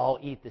don't all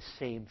eat the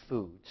same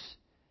foods.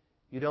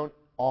 You don't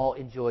all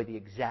enjoy the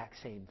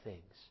exact same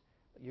things.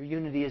 Your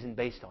unity isn't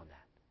based on that.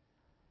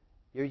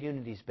 Your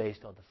unity is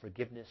based on the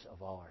forgiveness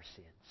of all our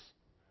sins.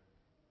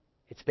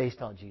 It's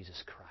based on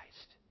Jesus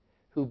Christ,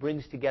 who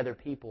brings together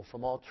people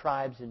from all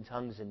tribes and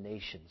tongues and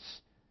nations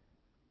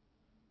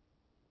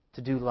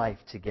to do life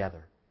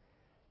together,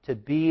 to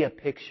be a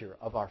picture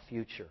of our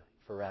future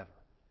forever,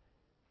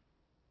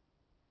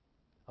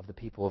 of the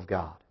people of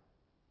God.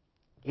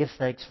 Give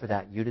thanks for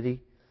that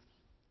unity,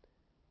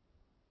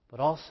 but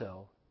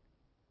also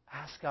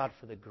ask God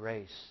for the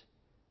grace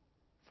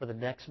for the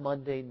next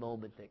mundane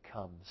moment that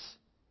comes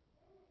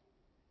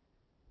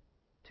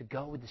to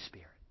go with the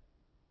Spirit,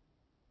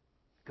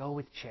 go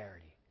with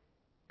charity,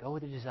 go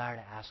with a desire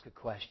to ask a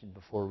question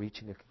before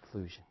reaching a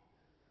conclusion.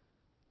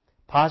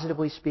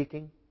 Positively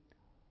speaking,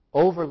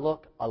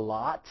 overlook a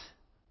lot,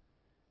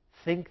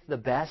 think the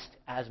best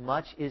as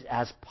much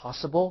as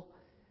possible,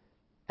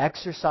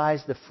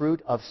 exercise the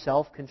fruit of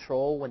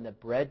self-control when the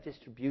bread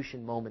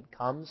distribution moment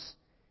comes,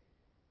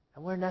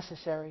 and where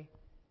necessary,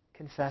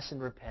 confess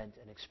and repent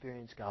and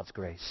experience God's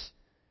grace.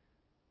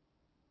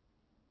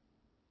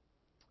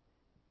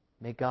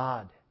 May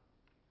God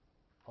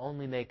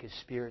only make His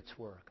Spirit's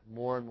work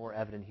more and more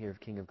evident here of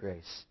King of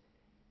Grace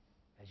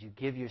as you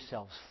give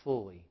yourselves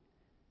fully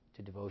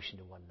to devotion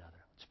to one another.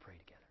 Let's pray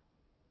together.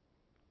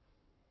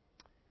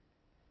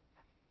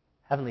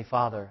 Heavenly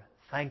Father,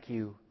 thank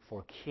you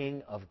for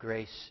King of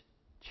Grace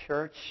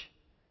Church.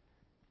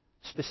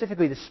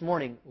 Specifically this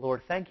morning,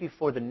 Lord, thank you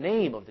for the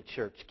name of the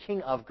church,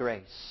 King of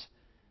Grace.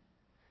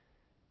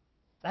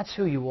 That's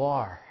who you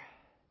are.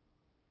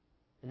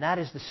 And that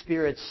is the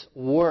Spirit's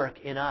work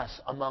in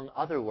us, among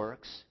other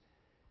works,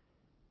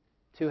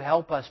 to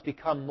help us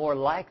become more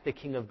like the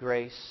King of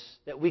Grace,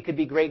 that we could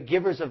be great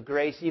givers of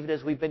grace even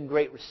as we've been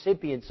great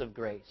recipients of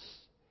grace.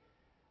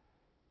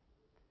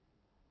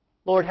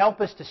 Lord,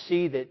 help us to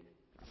see that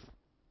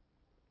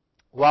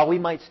while we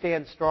might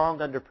stand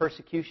strong under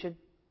persecution,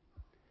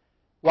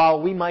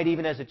 while we might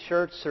even as a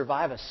church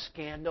survive a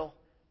scandal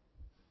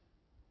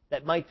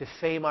that might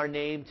defame our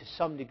name to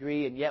some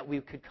degree, and yet we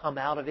could come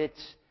out of it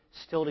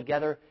still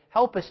together,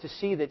 help us to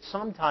see that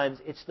sometimes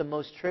it's the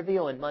most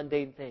trivial and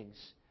mundane things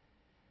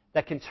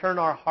that can turn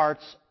our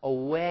hearts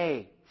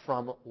away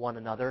from one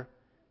another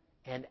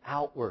and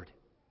outward.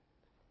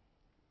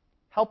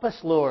 Help us,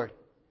 Lord,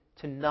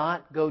 to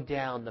not go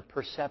down the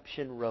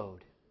perception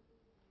road,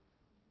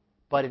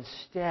 but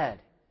instead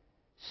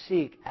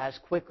seek as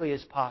quickly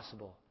as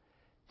possible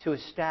to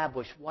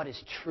establish what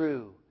is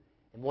true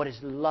and what is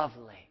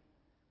lovely,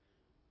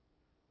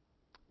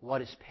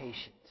 what is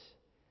patient.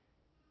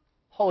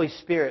 Holy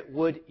Spirit,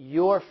 would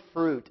your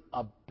fruit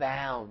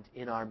abound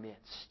in our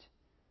midst?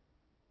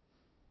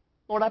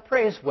 Lord, I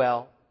pray as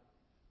well,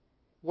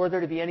 were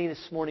there to be any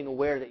this morning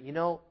aware that,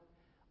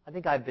 I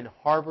think I've been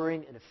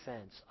harboring an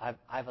offense.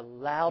 I've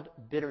allowed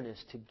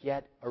bitterness to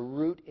get a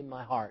root in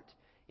my heart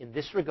in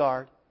this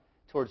regard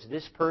towards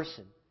this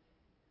person,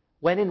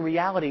 when in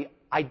reality,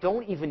 I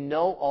don't even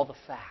know all the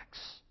facts.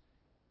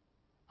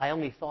 I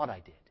only thought I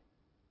did.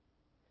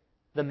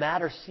 The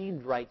matter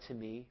seemed right to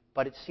me,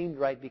 but it seemed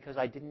right because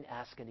I didn't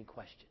ask any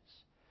questions.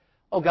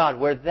 Oh God,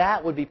 where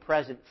that would be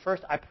present,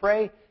 first I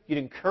pray you'd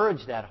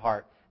encourage that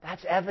heart.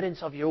 That's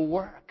evidence of your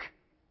work.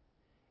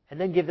 And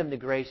then give them the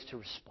grace to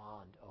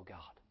respond, oh God.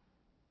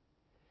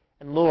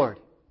 And Lord,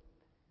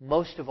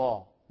 most of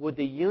all, would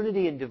the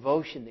unity and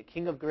devotion that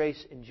King of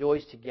Grace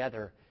enjoys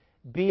together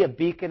be a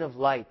beacon of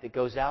light that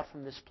goes out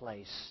from this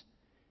place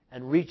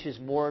and reaches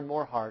more and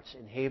more hearts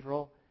in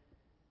Haverhill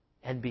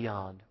and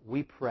beyond.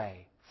 We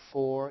pray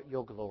for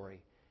your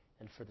glory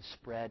and for the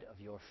spread of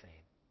your fame.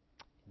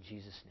 In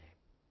Jesus' name,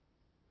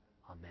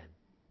 amen.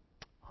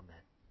 Amen.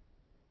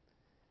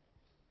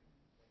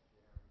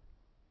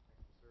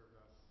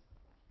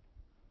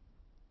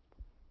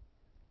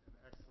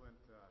 Excellent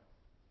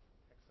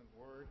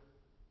word.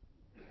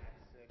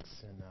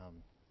 6 and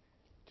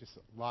just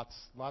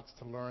lots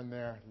to learn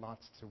there,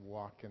 lots to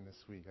walk in this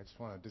week. I just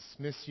want to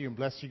dismiss you and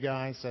bless you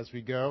guys as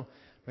we go.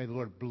 May the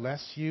Lord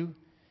bless you.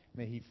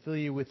 May He fill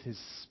you with His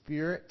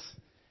Spirit.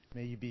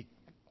 May you be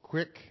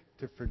quick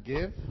to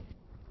forgive,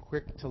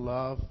 quick to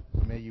love.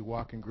 May you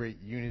walk in great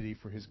unity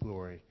for His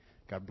glory.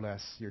 God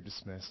bless. You're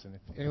dismissed. And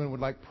if anyone would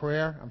like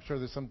prayer, I'm sure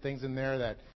there's some things in there that